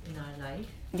ourselves in our life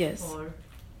Yes. for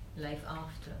life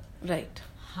after. Right.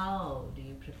 How do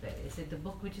you prepare? Is it the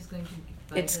book which is going to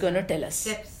advise It's us going to on tell us.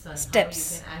 steps on Steps. how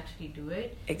you can actually do it?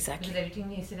 Exactly. Because every time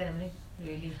you say that, I'm like,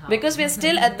 really how? Because we're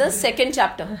still at the second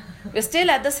chapter. We're still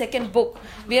at the second book.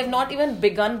 We have not even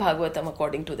begun Bhagavatam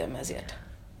according to them as yet.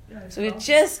 So we're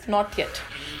just not yet.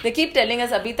 They keep telling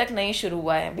us abhi tak nahi shuru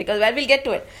hua hai, because well, we'll get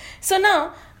to it. So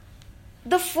now,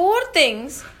 the 4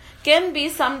 things can be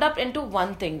summed up into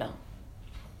one thing now.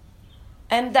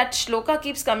 And that shloka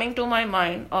keeps coming to my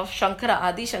mind of Shankara,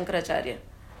 Adi Shankaracharya.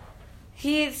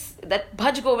 He is that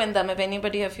Bhaj Govindam, if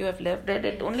anybody of you have read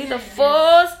it, only the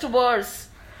first verse.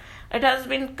 It has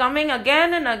been coming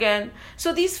again and again.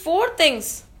 So these 4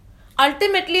 things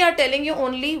ultimately are telling you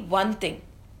only one thing.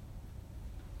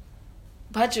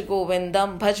 Bhaj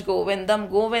Govindam,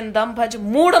 Govindam Bhaj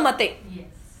Moodamate. Yes.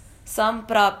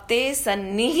 Samprapte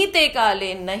sannihite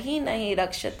kale nahi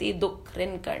rakshati dukh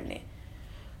rin karne.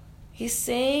 He's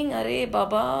saying, Are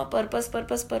Baba, purpose,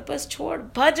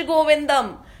 chhod. Bhaj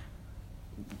Govindam.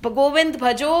 Govind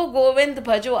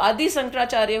bhajo. Adi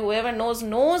Shankaracharya, whoever knows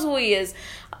who he is.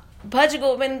 Bhaj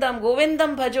Govindam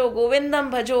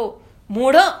bhajo.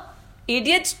 Moodha.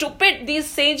 Idiot, stupid. These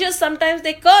sages, sometimes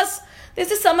they curse. They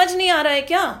say, समझ नहीं आ रहा है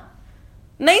क्या?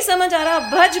 नहीं समझ आ रहा.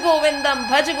 भज गोविंदम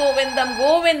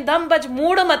भज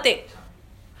मूढ़ मते.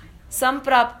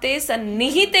 संप्राप्ते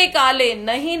सन्निहिते काले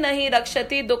नहीं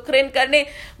रक्षति दुखरिन करने.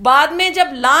 बाद में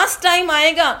जब लास्ट टाइम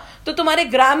आएगा तो तुम्हारे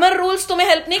ग्रामर रूल्स तुम्हें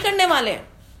हेल्प नहीं करने वाले हैं.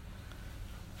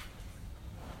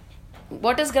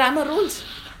 What is grammar rules?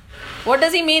 What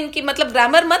does he mean? कि मतलब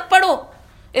grammar मत पढ़ो.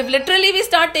 If literally we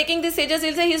start taking these sages,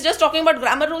 he'll say he's just talking about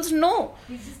grammar rules. No.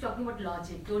 He's just talking about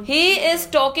logic. He is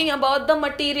talking about the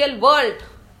material world.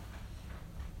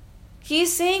 He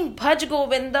is saying, Bhaj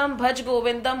Govindam bhaj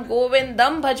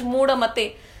moodha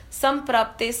mate.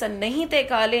 Samprapte sannihite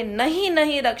kale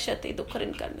nahi rakshate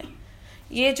dukhrin karne.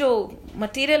 ये जो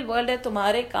material world है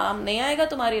तुम्हारे काम नहीं आएगा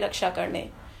तुम्हारी रक्षा करने.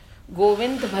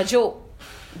 गोविंद भजो.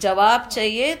 जवाब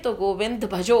चाहिए तो गोविंद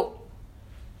भजो.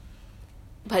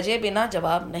 भजे बिना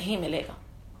जवाब नहीं मिलेगा.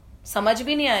 समझ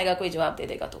भी नहीं आएगा कोई जवाब दे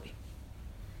देगा तो भी.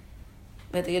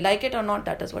 Whether you like it or not,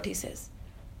 that is what he says.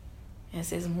 He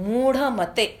says, Moodha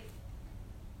mate,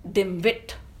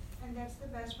 dimwit. And that's the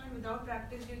best one. Without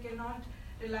practice, you cannot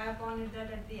rely upon it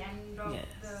that at the end of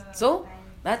the So, time.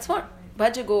 that's what.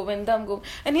 Bhaj Govindam Go.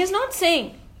 And he is not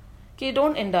saying that you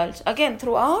don't indulge. Again,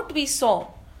 throughout we saw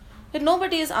that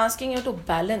nobody is asking you to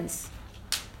balance.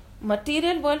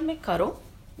 Material world mein karo.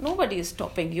 Nobody is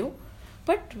stopping you.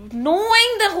 But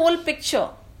knowing the whole picture,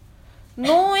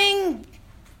 knowing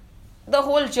the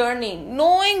whole journey,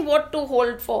 knowing what to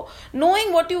hold for,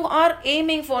 knowing what you are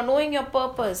aiming for, knowing your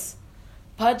purpose.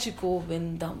 Bhaj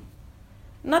Govindam.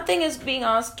 Nothing is being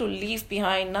asked to leave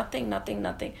behind. Nothing.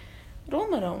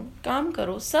 Roam around, kaam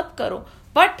karo, sab karo.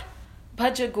 But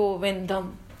Bhaj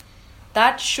Govindam.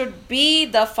 That should be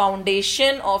the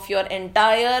foundation of your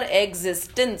entire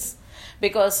existence.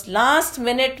 Because last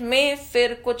minute में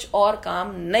फिर कुछ और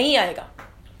काम नहीं आएगा.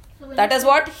 That is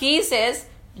what he says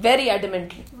very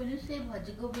adamantly. When you say Bhaj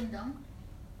Govindam,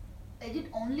 is it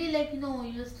only like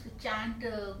you just chant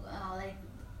like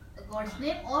God's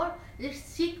name, or just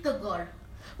seek the God?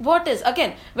 What is,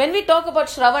 again, when we talk about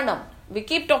Shravanam, we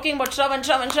keep talking about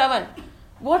Shravan.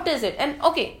 What is it? And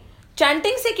okay,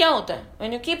 chanting से क्या होता है?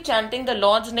 When you keep chanting the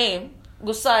Lord's name,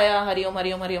 गुस्सा आया,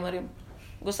 हरिओम,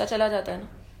 गुस्सा चला जाता है ना.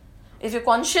 If you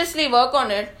consciously work on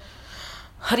it,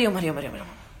 hariom,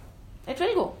 it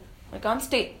will go. It can't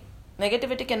stay.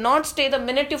 Negativity cannot stay the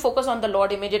minute you focus on the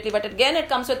Lord immediately. But again, it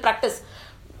comes with practice.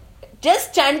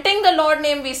 Just chanting the Lord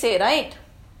name, we say, right?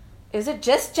 Is it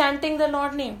just chanting the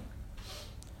Lord name?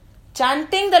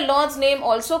 Chanting the Lord's name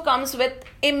also comes with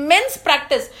immense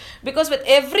practice. Because with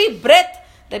every breath,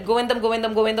 that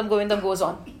Govindam goes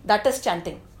on. That is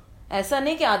chanting. ऐसा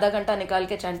नहीं कि आधा घंटा निकाल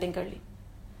के chanting कर ली.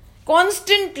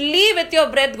 Constantly with your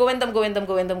breath,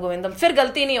 Govindam. फिर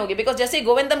गलती नहीं होगी. Because जैसे ही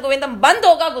Govindam बंद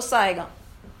होगा, गुस्सा आएगा.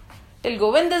 Till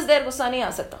Govind is there, गुस्सा नहीं आ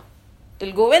सकता.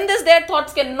 Till Govind is there,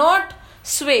 thoughts cannot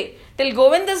sway. Till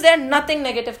Govind is there, nothing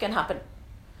negative can happen.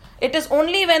 It is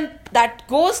only when that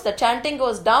goes, the chanting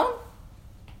goes down,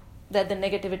 that the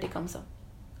negativity comes up.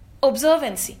 Observe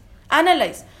and see.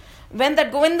 Analyze. When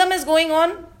that Govindam is going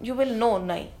on, you will know,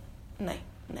 nahi.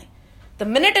 The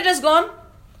minute it is gone,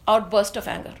 outburst of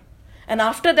anger. And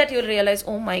after that, you'll realize,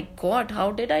 oh my God,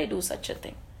 how did I do such a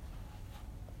thing?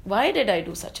 Why did I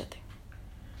do such a thing?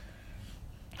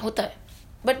 होता है.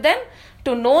 But then,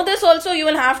 To know this also, you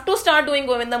will have to start doing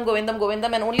Govindam, Govindam,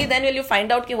 Govindam, and only then will you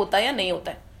find out कि होता है या नहीं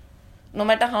होता है. No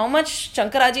matter how much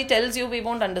Shankaraji tells you, we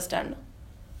won't understand.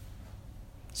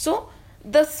 So,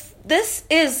 this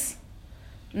is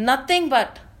nothing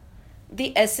but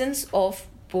the essence of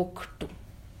book 2.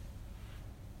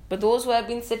 But those who have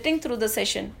been sitting through the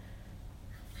session,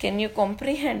 can you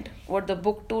comprehend what the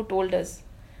book 2 told us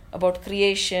about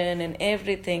creation and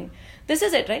everything? This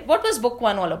is it, right? What was book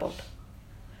 1 all about?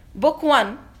 Book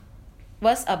 1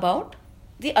 was about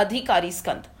the Adhikari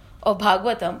Skand of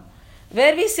Bhagavatam,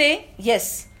 where we say,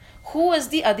 yes, who is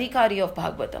the Adhikari of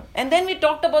Bhagavatam? And then we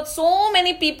talked about so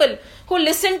many people who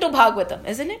listen to Bhagavatam,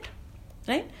 isn't it?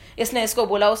 Right? Isne isko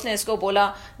bola, usne isko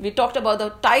bola. We talked about the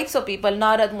types of people,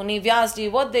 Narad Muni,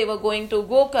 Vyasji, what they were going to,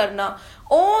 Gokarna.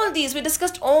 All these, we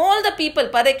discussed all the people,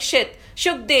 Parikshit,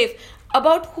 Shukdev,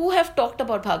 about who have talked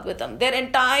about Bhagavatam. Their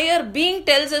entire being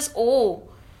tells us, oh,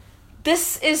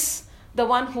 this is the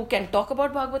one who can talk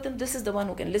about Bhagavatam. This is the one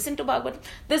who can listen to Bhagavatam.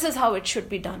 This is how it should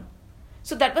be done.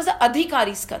 So that was the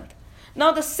Adhikari Skand.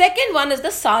 Now the second one is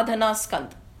the Sadhana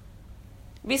Skand.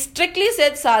 We strictly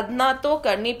said sadhana to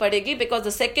karni padegi because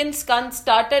the second skand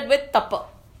started with tapa.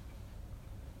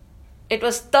 It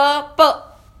was tapa.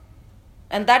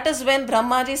 And that is when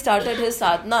Brahmaji started his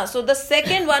sadhana. So the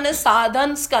second one is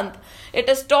sadhan skand. It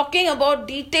is talking about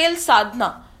detailed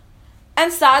sadhana.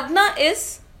 And sadhana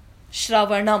is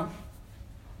Shravanam.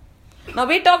 Now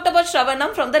we talked about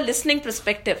Shravanam from the listening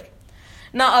perspective.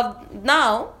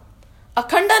 Now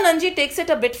Akhandanandji takes it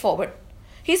a bit forward.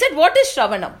 He said, what is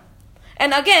Shravanam?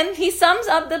 And again, he sums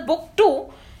up the book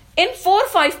 2 in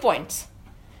 4-5 points.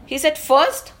 He said,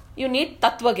 first, you need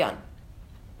Tattva Gyan.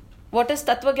 What is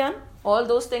Tattva Gyan? All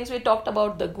those things we talked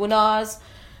about, the gunas,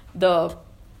 the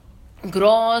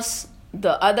gross,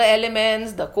 the other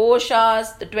elements, the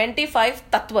koshas, the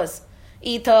 25 tattvas.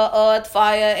 Ether, earth,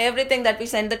 fire, everything that we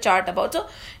sent the chart about. So,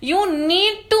 you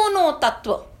need to know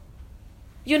tattva.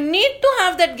 You need to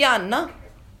have that gyan, na?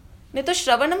 नहीं तो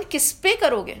श्रवणम किस पे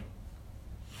करोगे?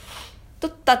 तो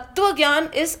तत्व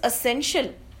ज्ञान is essential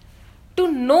to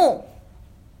know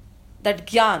that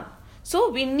gyan. So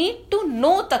we need to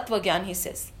know tattva gyan, he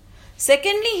says.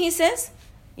 Secondly, he says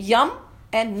yam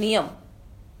and niyam.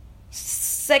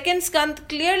 Second skand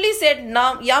clearly said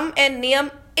yam and niyam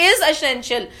is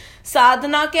essential.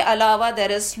 Sadhana ke alawa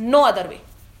there is no other way.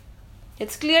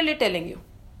 It's clearly telling you.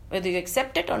 Whether you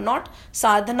accept it or not,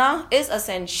 sadhana is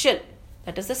essential.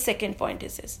 That is the second point, he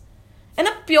says. And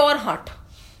a pure heart.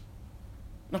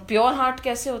 Now, pure heart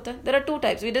kaise hota hai? There are two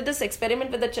types. We did this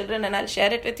experiment with the children and I'll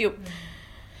share it with you.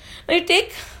 Now, you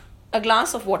take a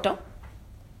glass of water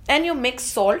and you mix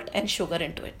salt and sugar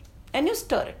into it. And you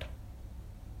stir it.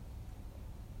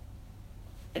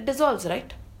 It dissolves,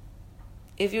 right?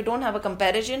 If you don't have a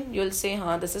comparison, you'll say,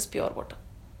 this is pure water.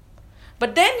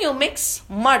 But then you mix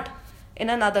mud in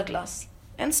another glass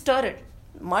and stir it.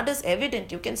 Mud is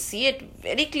evident. You can see it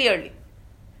very clearly.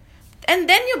 And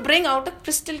then you bring out a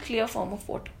crystal clear form of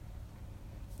water.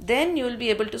 Then you will be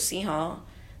able to see,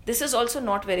 this is also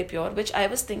not very pure, which I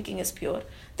was thinking is pure.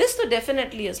 This too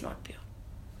definitely is not pure.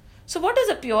 So what is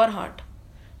a pure heart?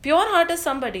 Pure heart is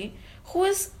somebody who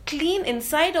is clean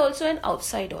inside also and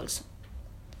outside also.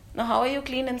 Now how are you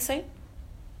clean inside?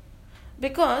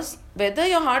 Because whether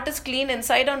your heart is clean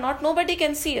inside or not, nobody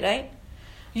can see, right?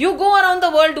 You go around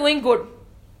the world doing good,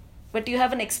 but you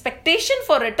have an expectation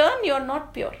for return, you are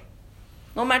not pure.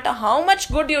 No matter how much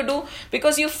good you do,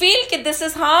 because you feel that this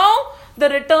is how the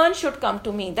return should come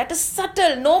to me. That is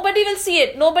subtle. Nobody will see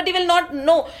it. Nobody will not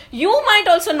know. You might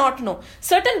also not know.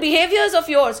 Certain behaviors of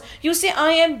yours, you say,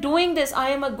 I am doing this, I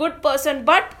am a good person,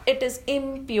 but it is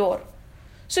impure.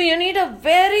 So you need a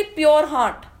very pure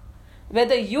heart.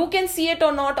 Whether you can see it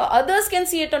or not, or others can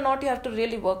see it or not, you have to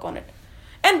really work on it.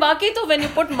 And baki to, when you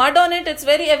put mud on it, it's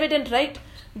very evident, right?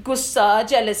 Gussa,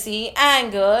 jealousy,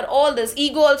 anger, all this.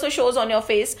 Ego also shows on your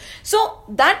face. So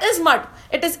that is mud.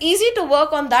 It is easy to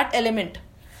work on that element.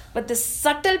 But this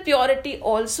subtle purity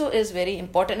also is very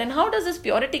important. And how does this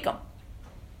purity come?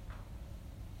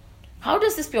 How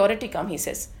does this purity come, he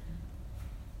says?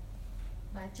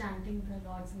 By chanting the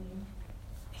Lord's name.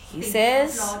 He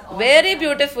says very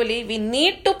beautifully, we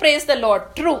need to praise the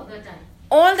Lord. True.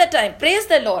 All the time. Praise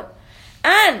the Lord.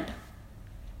 And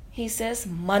he says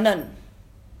manan.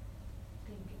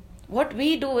 What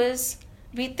we do is,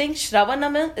 we think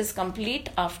Shravanam is complete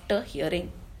after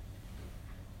hearing.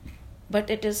 But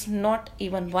it is not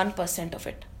even 1% of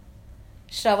it.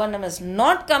 Shravanam is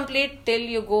not complete till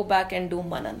you go back and do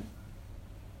manan.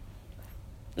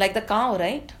 Like the cow,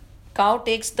 right? Cow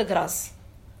takes the grass.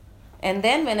 And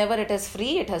then whenever it is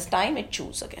free, it has time, it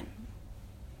chews again.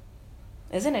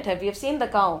 Isn't it? We have seen the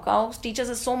cow. Cow teaches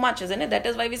us so much, isn't it? That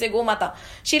is why we say Go Mata.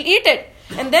 She'll eat it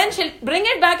and then she'll bring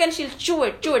it back and she'll chew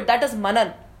it. That is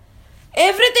manan.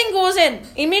 Everything goes in.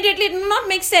 Immediately it will not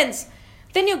make sense.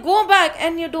 Then you go back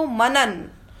and you do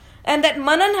manan. And that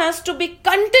manan has to be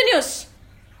continuous.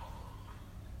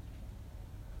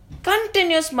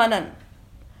 Continuous manan.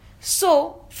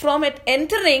 So, from it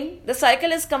entering, the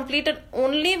cycle is completed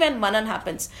only when manan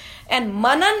happens. And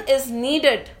manan is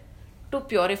needed to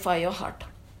purify your heart.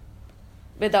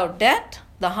 Without that,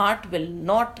 the heart will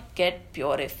not get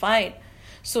purified.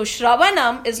 So,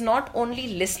 Shravanam is not only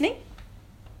listening,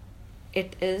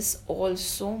 it is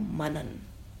also manan.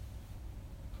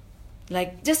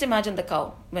 Like, just imagine the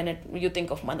cow when you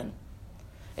think of manan.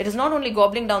 It is not only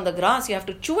gobbling down the grass, you have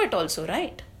to chew it also,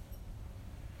 right?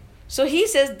 So he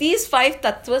says these 5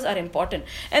 tattvas are important.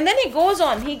 And then he goes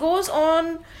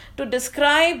on to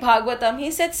describe Bhagavatam.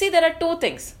 He said, see, there are 2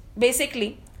 things.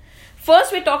 Basically,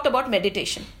 first we talked about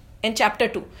meditation in chapter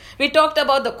 2. We talked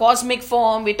about the cosmic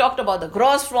form, we talked about the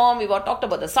gross form, we talked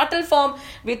about the subtle form,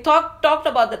 we talked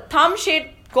about the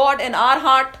thumb-shaped God in our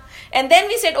heart. And then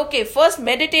we said, okay, first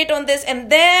meditate on this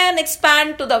and then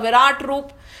expand to the Virat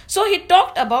Roop. So he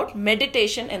talked about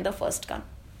meditation in the first Skand.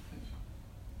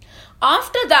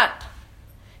 After that,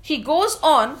 he goes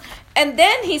on and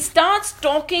then he starts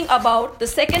talking about the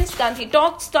second Skand. He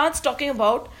starts talking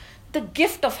about the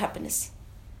gift of happiness.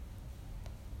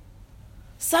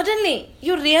 Suddenly,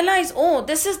 you realize, oh,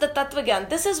 this is the Tattva Gyan,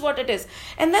 this is what it is.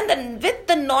 And then with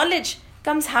the knowledge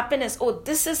comes happiness. Oh,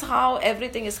 this is how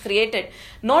everything is created.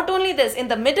 Not only this, in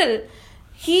the middle,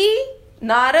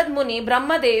 Narad Muni,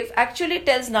 Brahmadev, actually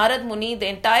tells Narad Muni the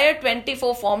entire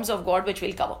 24 forms of God which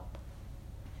will cover.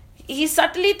 He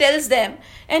subtly tells them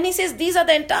and he says, these are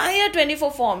the entire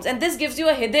 24 forms. And this gives you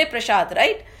a Hriday Prasad,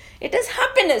 right? It is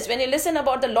happiness. When you listen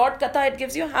about the Lord Katha, it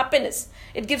gives you happiness.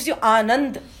 It gives you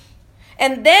Anand.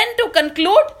 And then to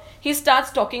conclude, he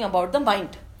starts talking about the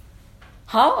mind.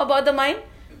 How about the mind?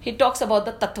 He talks about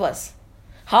the tattvas.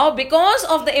 How? Because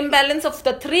of the imbalance of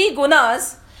the 3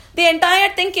 gunas, the entire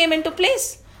thing came into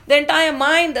place. The entire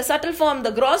mind, the subtle form,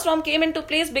 the gross form came into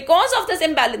place because of this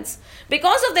imbalance.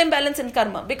 Because of the imbalance in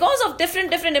karma. Because of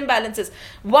different imbalances.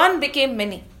 One became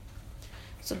many.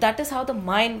 So that is how the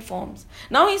mind forms.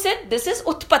 Now he said, this is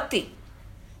Utpatti.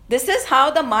 This is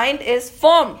how the mind is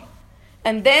formed.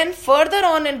 And then further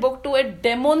on in book 2, it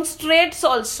demonstrates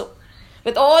also.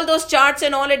 With all those charts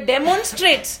and all, it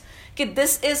demonstrates that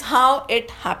this is how it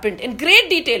happened. In great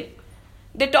detail,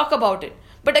 they talk about it.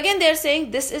 But again, they are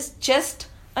saying this is just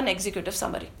an executive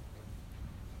summary.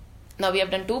 Now we have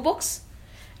done 2 books.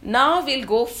 Now we'll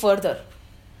go further.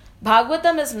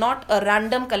 Bhagavatam is not a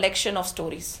random collection of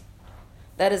stories.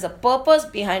 There is a purpose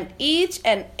behind each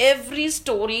and every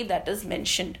story that is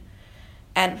mentioned.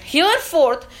 And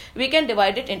hereforth, we can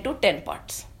divide it into 10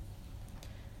 parts.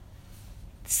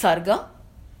 Sarga,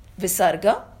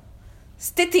 Visarga,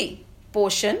 Sthiti,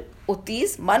 Poshan,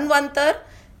 Utis, Manvantar,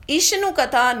 Ishanu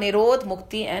Katha, Nirodh,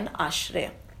 Mukti and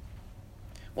Ashraya.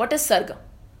 What is Sarga?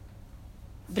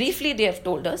 Briefly, they have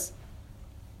told us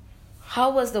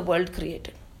how was the world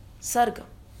created. Sarga.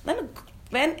 When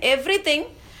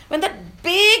that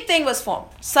big thing was formed.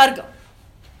 Sarga.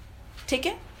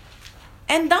 Okay?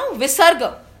 And now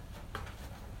Visarga.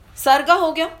 Sarga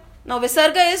ho gaya. Now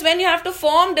Visarga is when you have to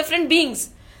form different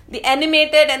beings. The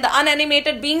animated and the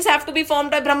unanimated beings have to be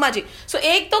formed by Brahmaji. So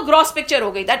ek to gross picture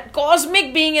ho gayi. That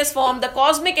cosmic being is formed. The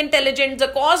cosmic intelligence, the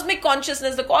cosmic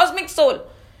consciousness, the cosmic soul.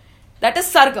 That is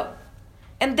Sarga.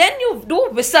 And then you do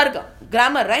Visarga.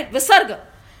 Grammar, right? Visarga.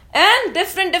 And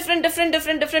different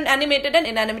animated and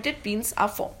inanimated beings are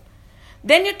formed.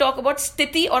 Then you talk about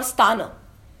Sthiti or Sthana.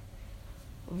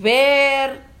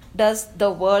 Where does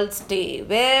the world stay?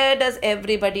 Where does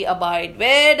everybody abide?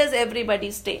 Where does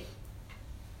everybody stay?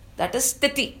 That is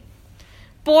Sthiti.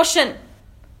 Poshan.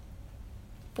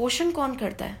 Poshan kaun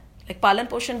karta hai? Like Palan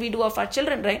Poshan we do of our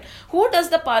children, right? Who does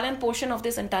the Palan Poshan of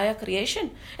this entire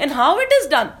creation? And how it is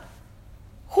done?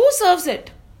 Who serves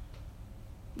it?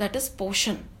 That is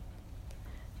Poshan.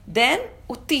 Then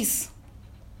Uttis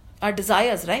are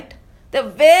desires, right? There are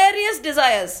various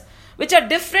desires, which are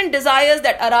different desires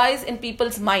that arise in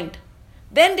people's mind.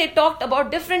 Then they talked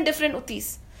about different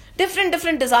Uttis,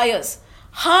 different desires.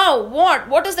 How,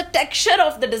 what is the texture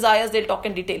of the desires? They'll talk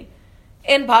in detail.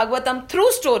 In Bhagavatam,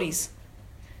 through stories.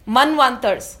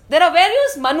 Manvantars. There are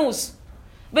various Manus,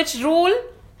 which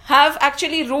have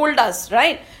actually ruled us,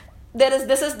 right? There is a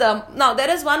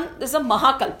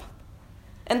Mahakalp.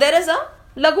 And there is a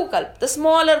Lagu Kalp, the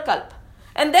smaller Kalp.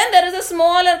 And then there is a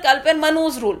smaller Kalp and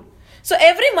Manu's rule. So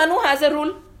every Manu has a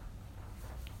rule.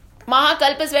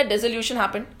 Mahakalp is where dissolution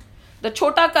happened. The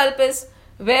Chota Kalp is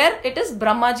where it is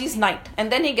Brahmaji's night.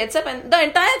 And then he gets up and the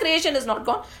entire creation is not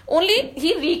gone. Only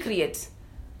he recreates.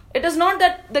 It is not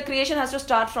that the creation has to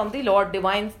start from the Lord,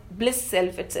 divine bliss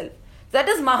self itself. That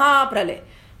is Mahapralay.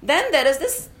 Then there is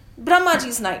this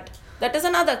Brahmaji's night. That is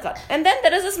another cut. And then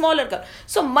there is a smaller cut.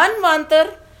 So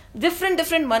Manvantar,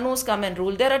 different Manus come and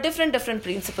rule. There are different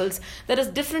principles. There is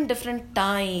different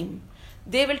time.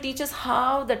 They will teach us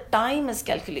how the time is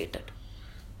calculated.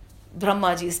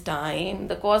 Brahmaji's time,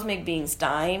 the cosmic being's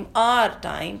time, our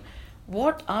time.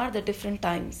 What are the different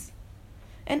times?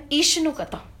 And Ishnu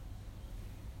Katha,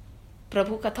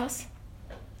 Prabhu Kathas,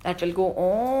 that will go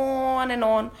on and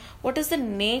on. What is the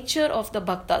nature of the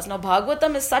Bhaktas? Now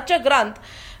Bhagavatam is such a granth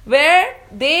where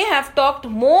they have talked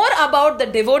more about the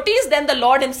devotees than the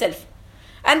Lord himself.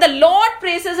 And the Lord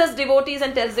praises his devotees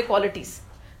and tells the qualities.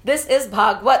 This is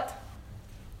Bhagavat,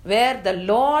 where the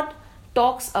Lord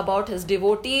talks about his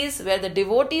devotees, where the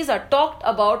devotees are talked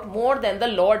about more than the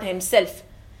Lord himself.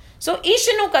 So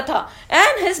Ishnu Katha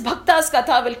and his Bhaktas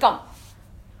Katha will come.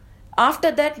 After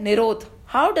that, Nirodh.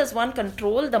 How does one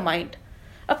control the mind?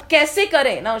 Ab kaise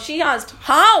kare? Now she asked,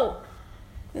 how?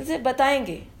 They say,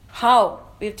 batayenge. How?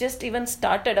 We've just even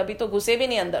started. Abhi to ghuse bhi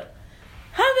nahi andar.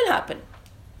 How will happen?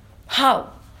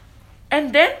 How?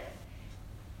 And then,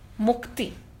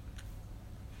 Mukti.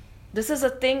 This is a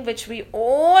thing which we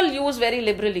all use very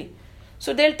liberally.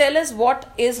 So they'll tell us what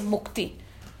is Mukti.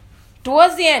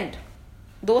 Towards the end,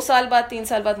 2 साल बाद 3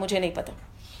 साल बाद मुझे नहीं पता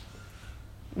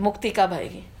मुक्ति कब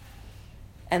आएगी.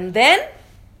 And then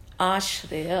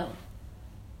Ashraya.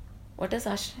 What is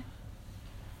Ashraya?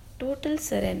 Total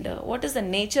surrender. What is the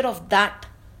nature of that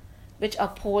which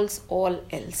upholds all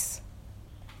else?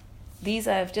 These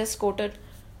I have just quoted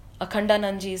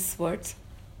Akhandanandji's words.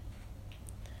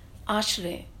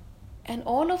 Ashraya. And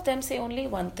all of them say only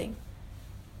one thing.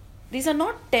 These are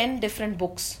not 10 different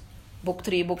books. Book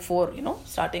 3, book 4,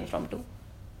 starting from 2.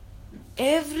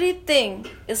 Everything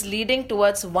is leading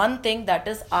towards one thing, that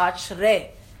is Ashraya.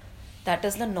 That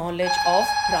is the knowledge of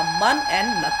Brahman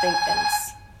and nothing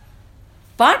else.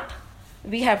 But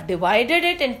we have divided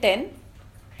it in 10.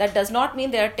 That does not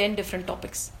mean there are 10 different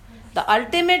topics. The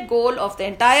ultimate goal of the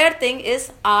entire thing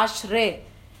is Ashraya.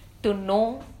 To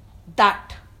know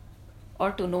that.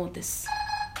 Or to know this.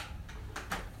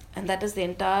 And that is the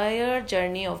entire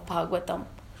journey of Bhagavatam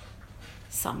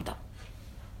summed up.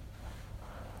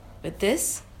 With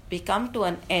this, we come to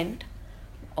an end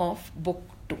of book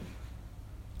 2.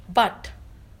 But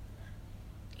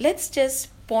let's just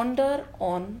ponder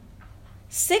on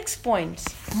 6 points.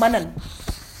 Manan.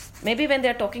 Maybe when they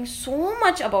are talking so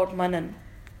much about Manan,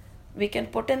 we can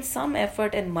put in some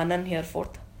effort in Manan here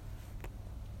forth.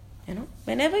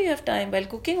 Whenever you have time, while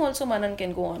cooking also Manan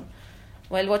can go on.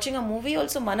 While watching a movie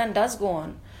also Manan does go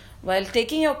on. While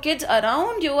taking your kids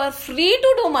around, you are free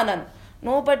to do Manan.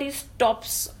 Nobody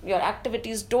stops your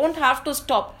activities. Don't have to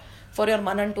stop for your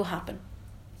Manan to happen.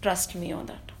 Trust me on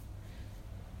that.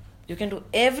 You can do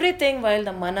everything while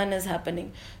the Manan is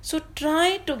happening. So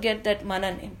try to get that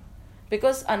Manan in.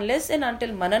 Because unless and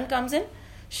until Manan comes in,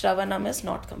 Shravanam is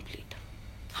not complete.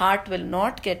 Heart will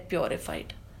not get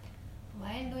purified.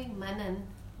 While doing Manan,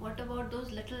 what about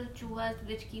those little chuas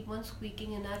which keep on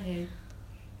squeaking in our head?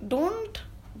 Don't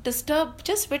disturb.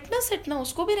 Just witness it na.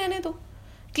 Usko bhi rehne do.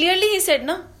 Clearly he said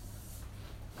na.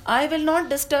 I will not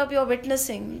disturb your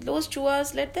witnessing. Those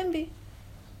chuas, let them be.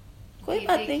 Koi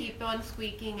baat They nahi. keep on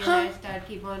squeaking and I start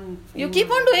keep on... You keep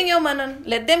on doing your Manan.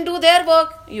 Let them do their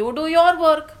work. You do your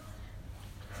work.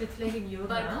 So it's like in yoga.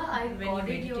 But I when you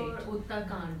recorded your meditate.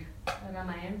 Uttarakhand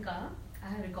Ramayan ka. I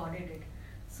have recorded it.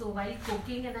 So while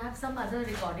cooking, and I have some other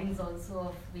recordings also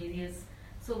of various.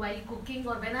 So while cooking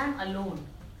or when I'm alone,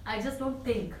 I just don't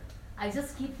think. I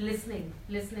just keep listening.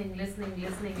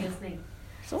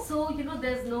 So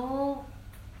there's no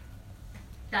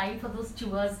time for those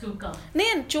chewers to come.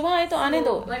 नहीं चुहा है तो आने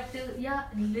दो. But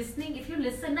listening. If you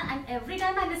listen, and every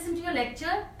time I listen to your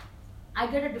lecture, I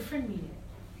get a different meaning.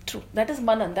 True. That is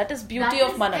Manan. That is beauty That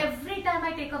of is Manan. Every time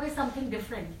I take away something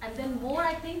different, and then more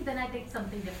I think, then I take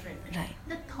something different. Right.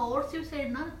 The thoughts you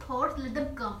said, na, the thoughts, let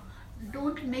them come.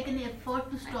 Don't make any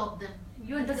effort to stop them.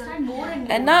 You understand more and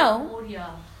more. And now, more,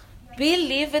 yeah. we'll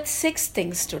leave with 6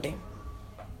 things today.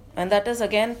 And that is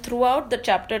again throughout the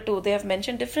chapter 2. They have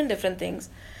mentioned different things.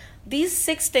 These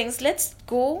 6 things, let's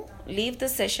go leave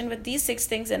this session with these 6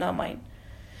 things in our mind.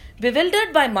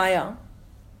 Bewildered by Maya.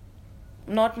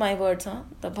 Not my words,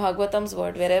 the Bhagavatam's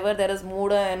word. Wherever there is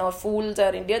Mooda and or fools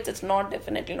or idiots, it's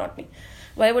definitely not me.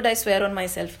 Why would I swear on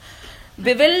myself?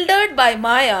 Bewildered by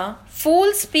Maya,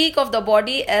 fools speak of the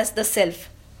body as the self.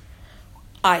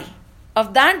 I.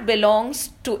 Of that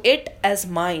belongs to it as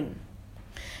mine.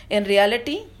 In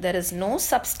reality, there is no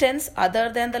substance other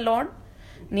than the Lord,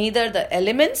 neither the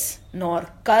elements, nor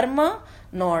karma,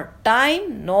 nor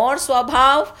time, nor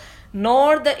swabhav,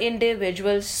 nor the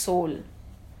individual soul.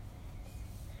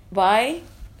 Why?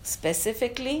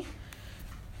 Specifically,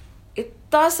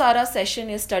 इतना सारा session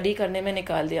ये study करने में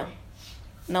निकाल दिया.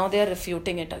 Now they are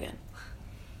refuting it again.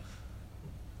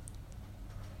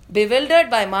 Bewildered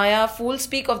by Maya, fools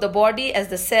speak of the body as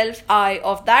the self, I,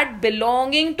 of that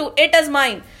belonging to it as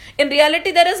mine. In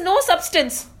reality, there is no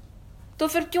substance. तो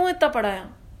फिर क्यों इतना पढ़ाया?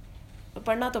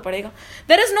 पढ़ना तो पड़ेगा.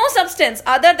 There is no substance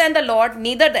other than the Lord,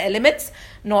 neither the elements,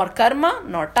 nor karma,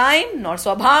 nor time, nor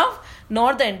swabhav,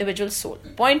 nor the individual soul.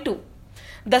 Point 2.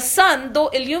 The sun, though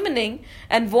illumining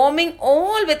and warming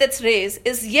all with its rays,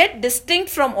 is yet distinct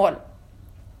from all.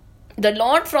 The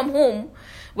Lord from whom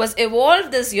was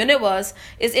evolved this universe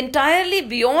is entirely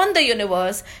beyond the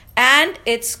universe and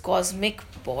its cosmic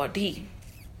body.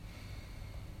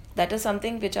 That is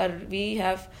something which we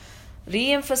have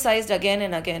re-emphasized again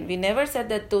and again. We never said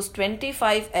that those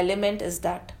 25 elements is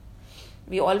that.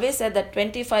 We always said that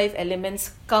 25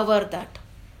 elements cover that.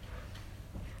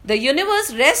 The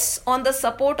universe rests on the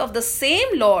support of the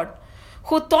same Lord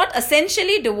who though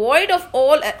essentially devoid of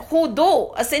all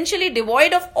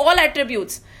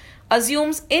attributes,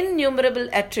 assumes innumerable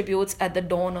attributes at the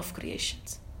dawn of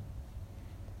creations.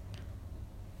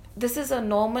 This is a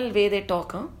normal way they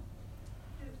talk, huh?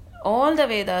 All the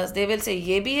Vedas, they will say,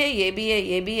 ye bhi hai, ye bhi hai,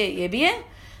 ye bhi hai, ye bhi hai.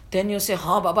 Then you say,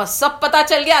 हाँ बाबा सब पता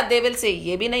चल गया. They will say,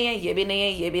 ये भी नहीं है, ये भी नहीं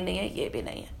है, ये भी नहीं है, ये भी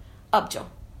नहीं है. अब जाओ,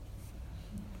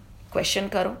 क्वेश्चन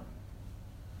करो.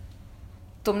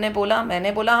 तुमने बोला,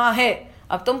 मैंने बोला हाँ है.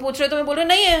 अब तुम पूछ रहे हो, तुम्हें बोल रहे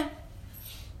नहीं है.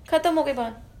 खत्म हो गई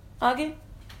बात. आगे.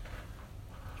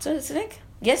 So it's like,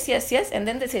 yes, yes, yes. And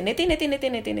then they say, neti, neti,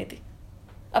 neti, neti, neti.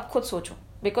 अब खुद सोचो.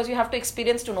 Because you have to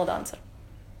experience to know the answer.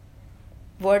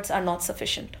 Words are not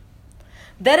sufficient.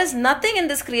 There is nothing in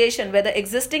this creation, whether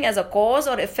existing as a cause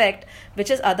or effect, which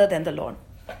is other than the Lord.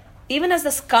 Even as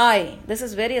the sky, this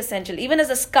is very essential, even as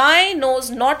the sky knows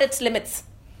not its limits,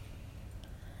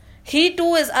 he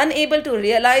too is unable to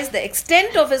realize the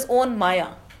extent of his own Maya.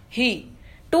 He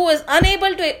too is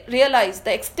unable to realize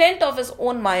the extent of his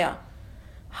own Maya.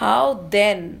 How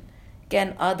then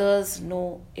can others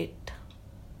know it?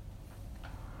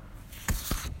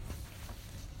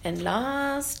 And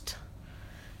last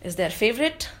is their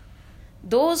favorite.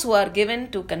 Those who are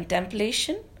given to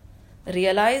contemplation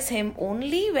realize him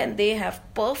only when they have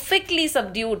perfectly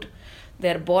subdued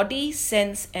their body,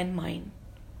 sense and mind.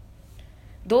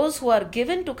 Those who are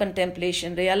given to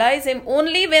contemplation realize him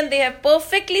only when they have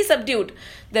perfectly subdued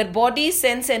their body,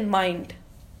 sense and mind.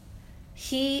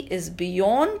 He is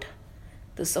beyond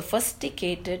the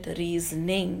sophisticated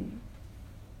reasoning.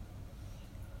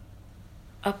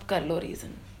 Ab kar lo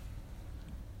reason.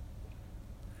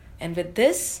 And with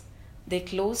this, they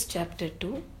close chapter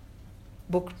 2,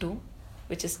 book 2,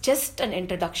 which is just an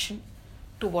introduction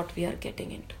to what we are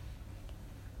getting into.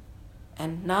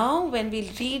 And now when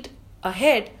we read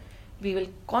ahead, we will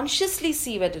consciously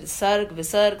see whether it is Sarg,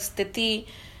 Visarg, Sthiti,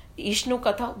 Ishnu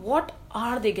Katha, what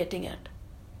are they getting at?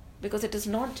 Because it is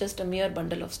not just a mere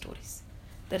bundle of stories.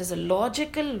 There is a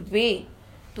logical way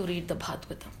to read the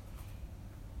Bhagavatam.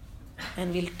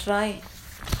 And we'll try.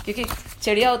 क्योंकि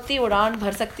चिड़िया उतनी उड़ान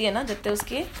भर सकती है ना जितने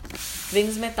उसके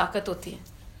विंग्स में ताकत होती है,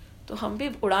 तो हम भी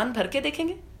उड़ान भर के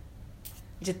देखेंगे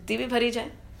जितनी भी भरी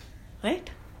जाए, राइट?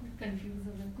 कंफ्यूज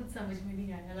हो गया, कुछ समझ में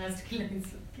नहीं आया लास्ट की लाइन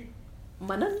सुन के.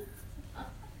 मनन.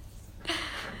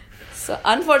 So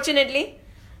unfortunately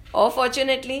or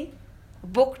fortunately,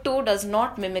 book 2 does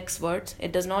not mimics words.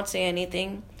 It does not say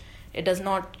anything. It does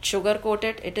not sugarcoat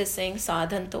it. It is saying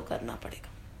sadhan to karna padega.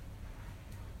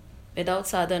 Without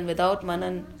sadhan, without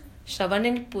manan,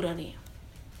 shravan pura nahi.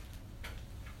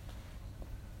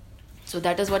 So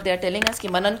that is what they are telling us, ki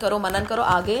manan karo,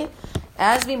 aage.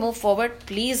 As we move forward,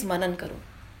 please manan karo.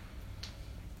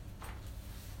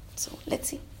 So let's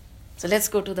see. So let's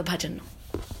go to the bhajan now.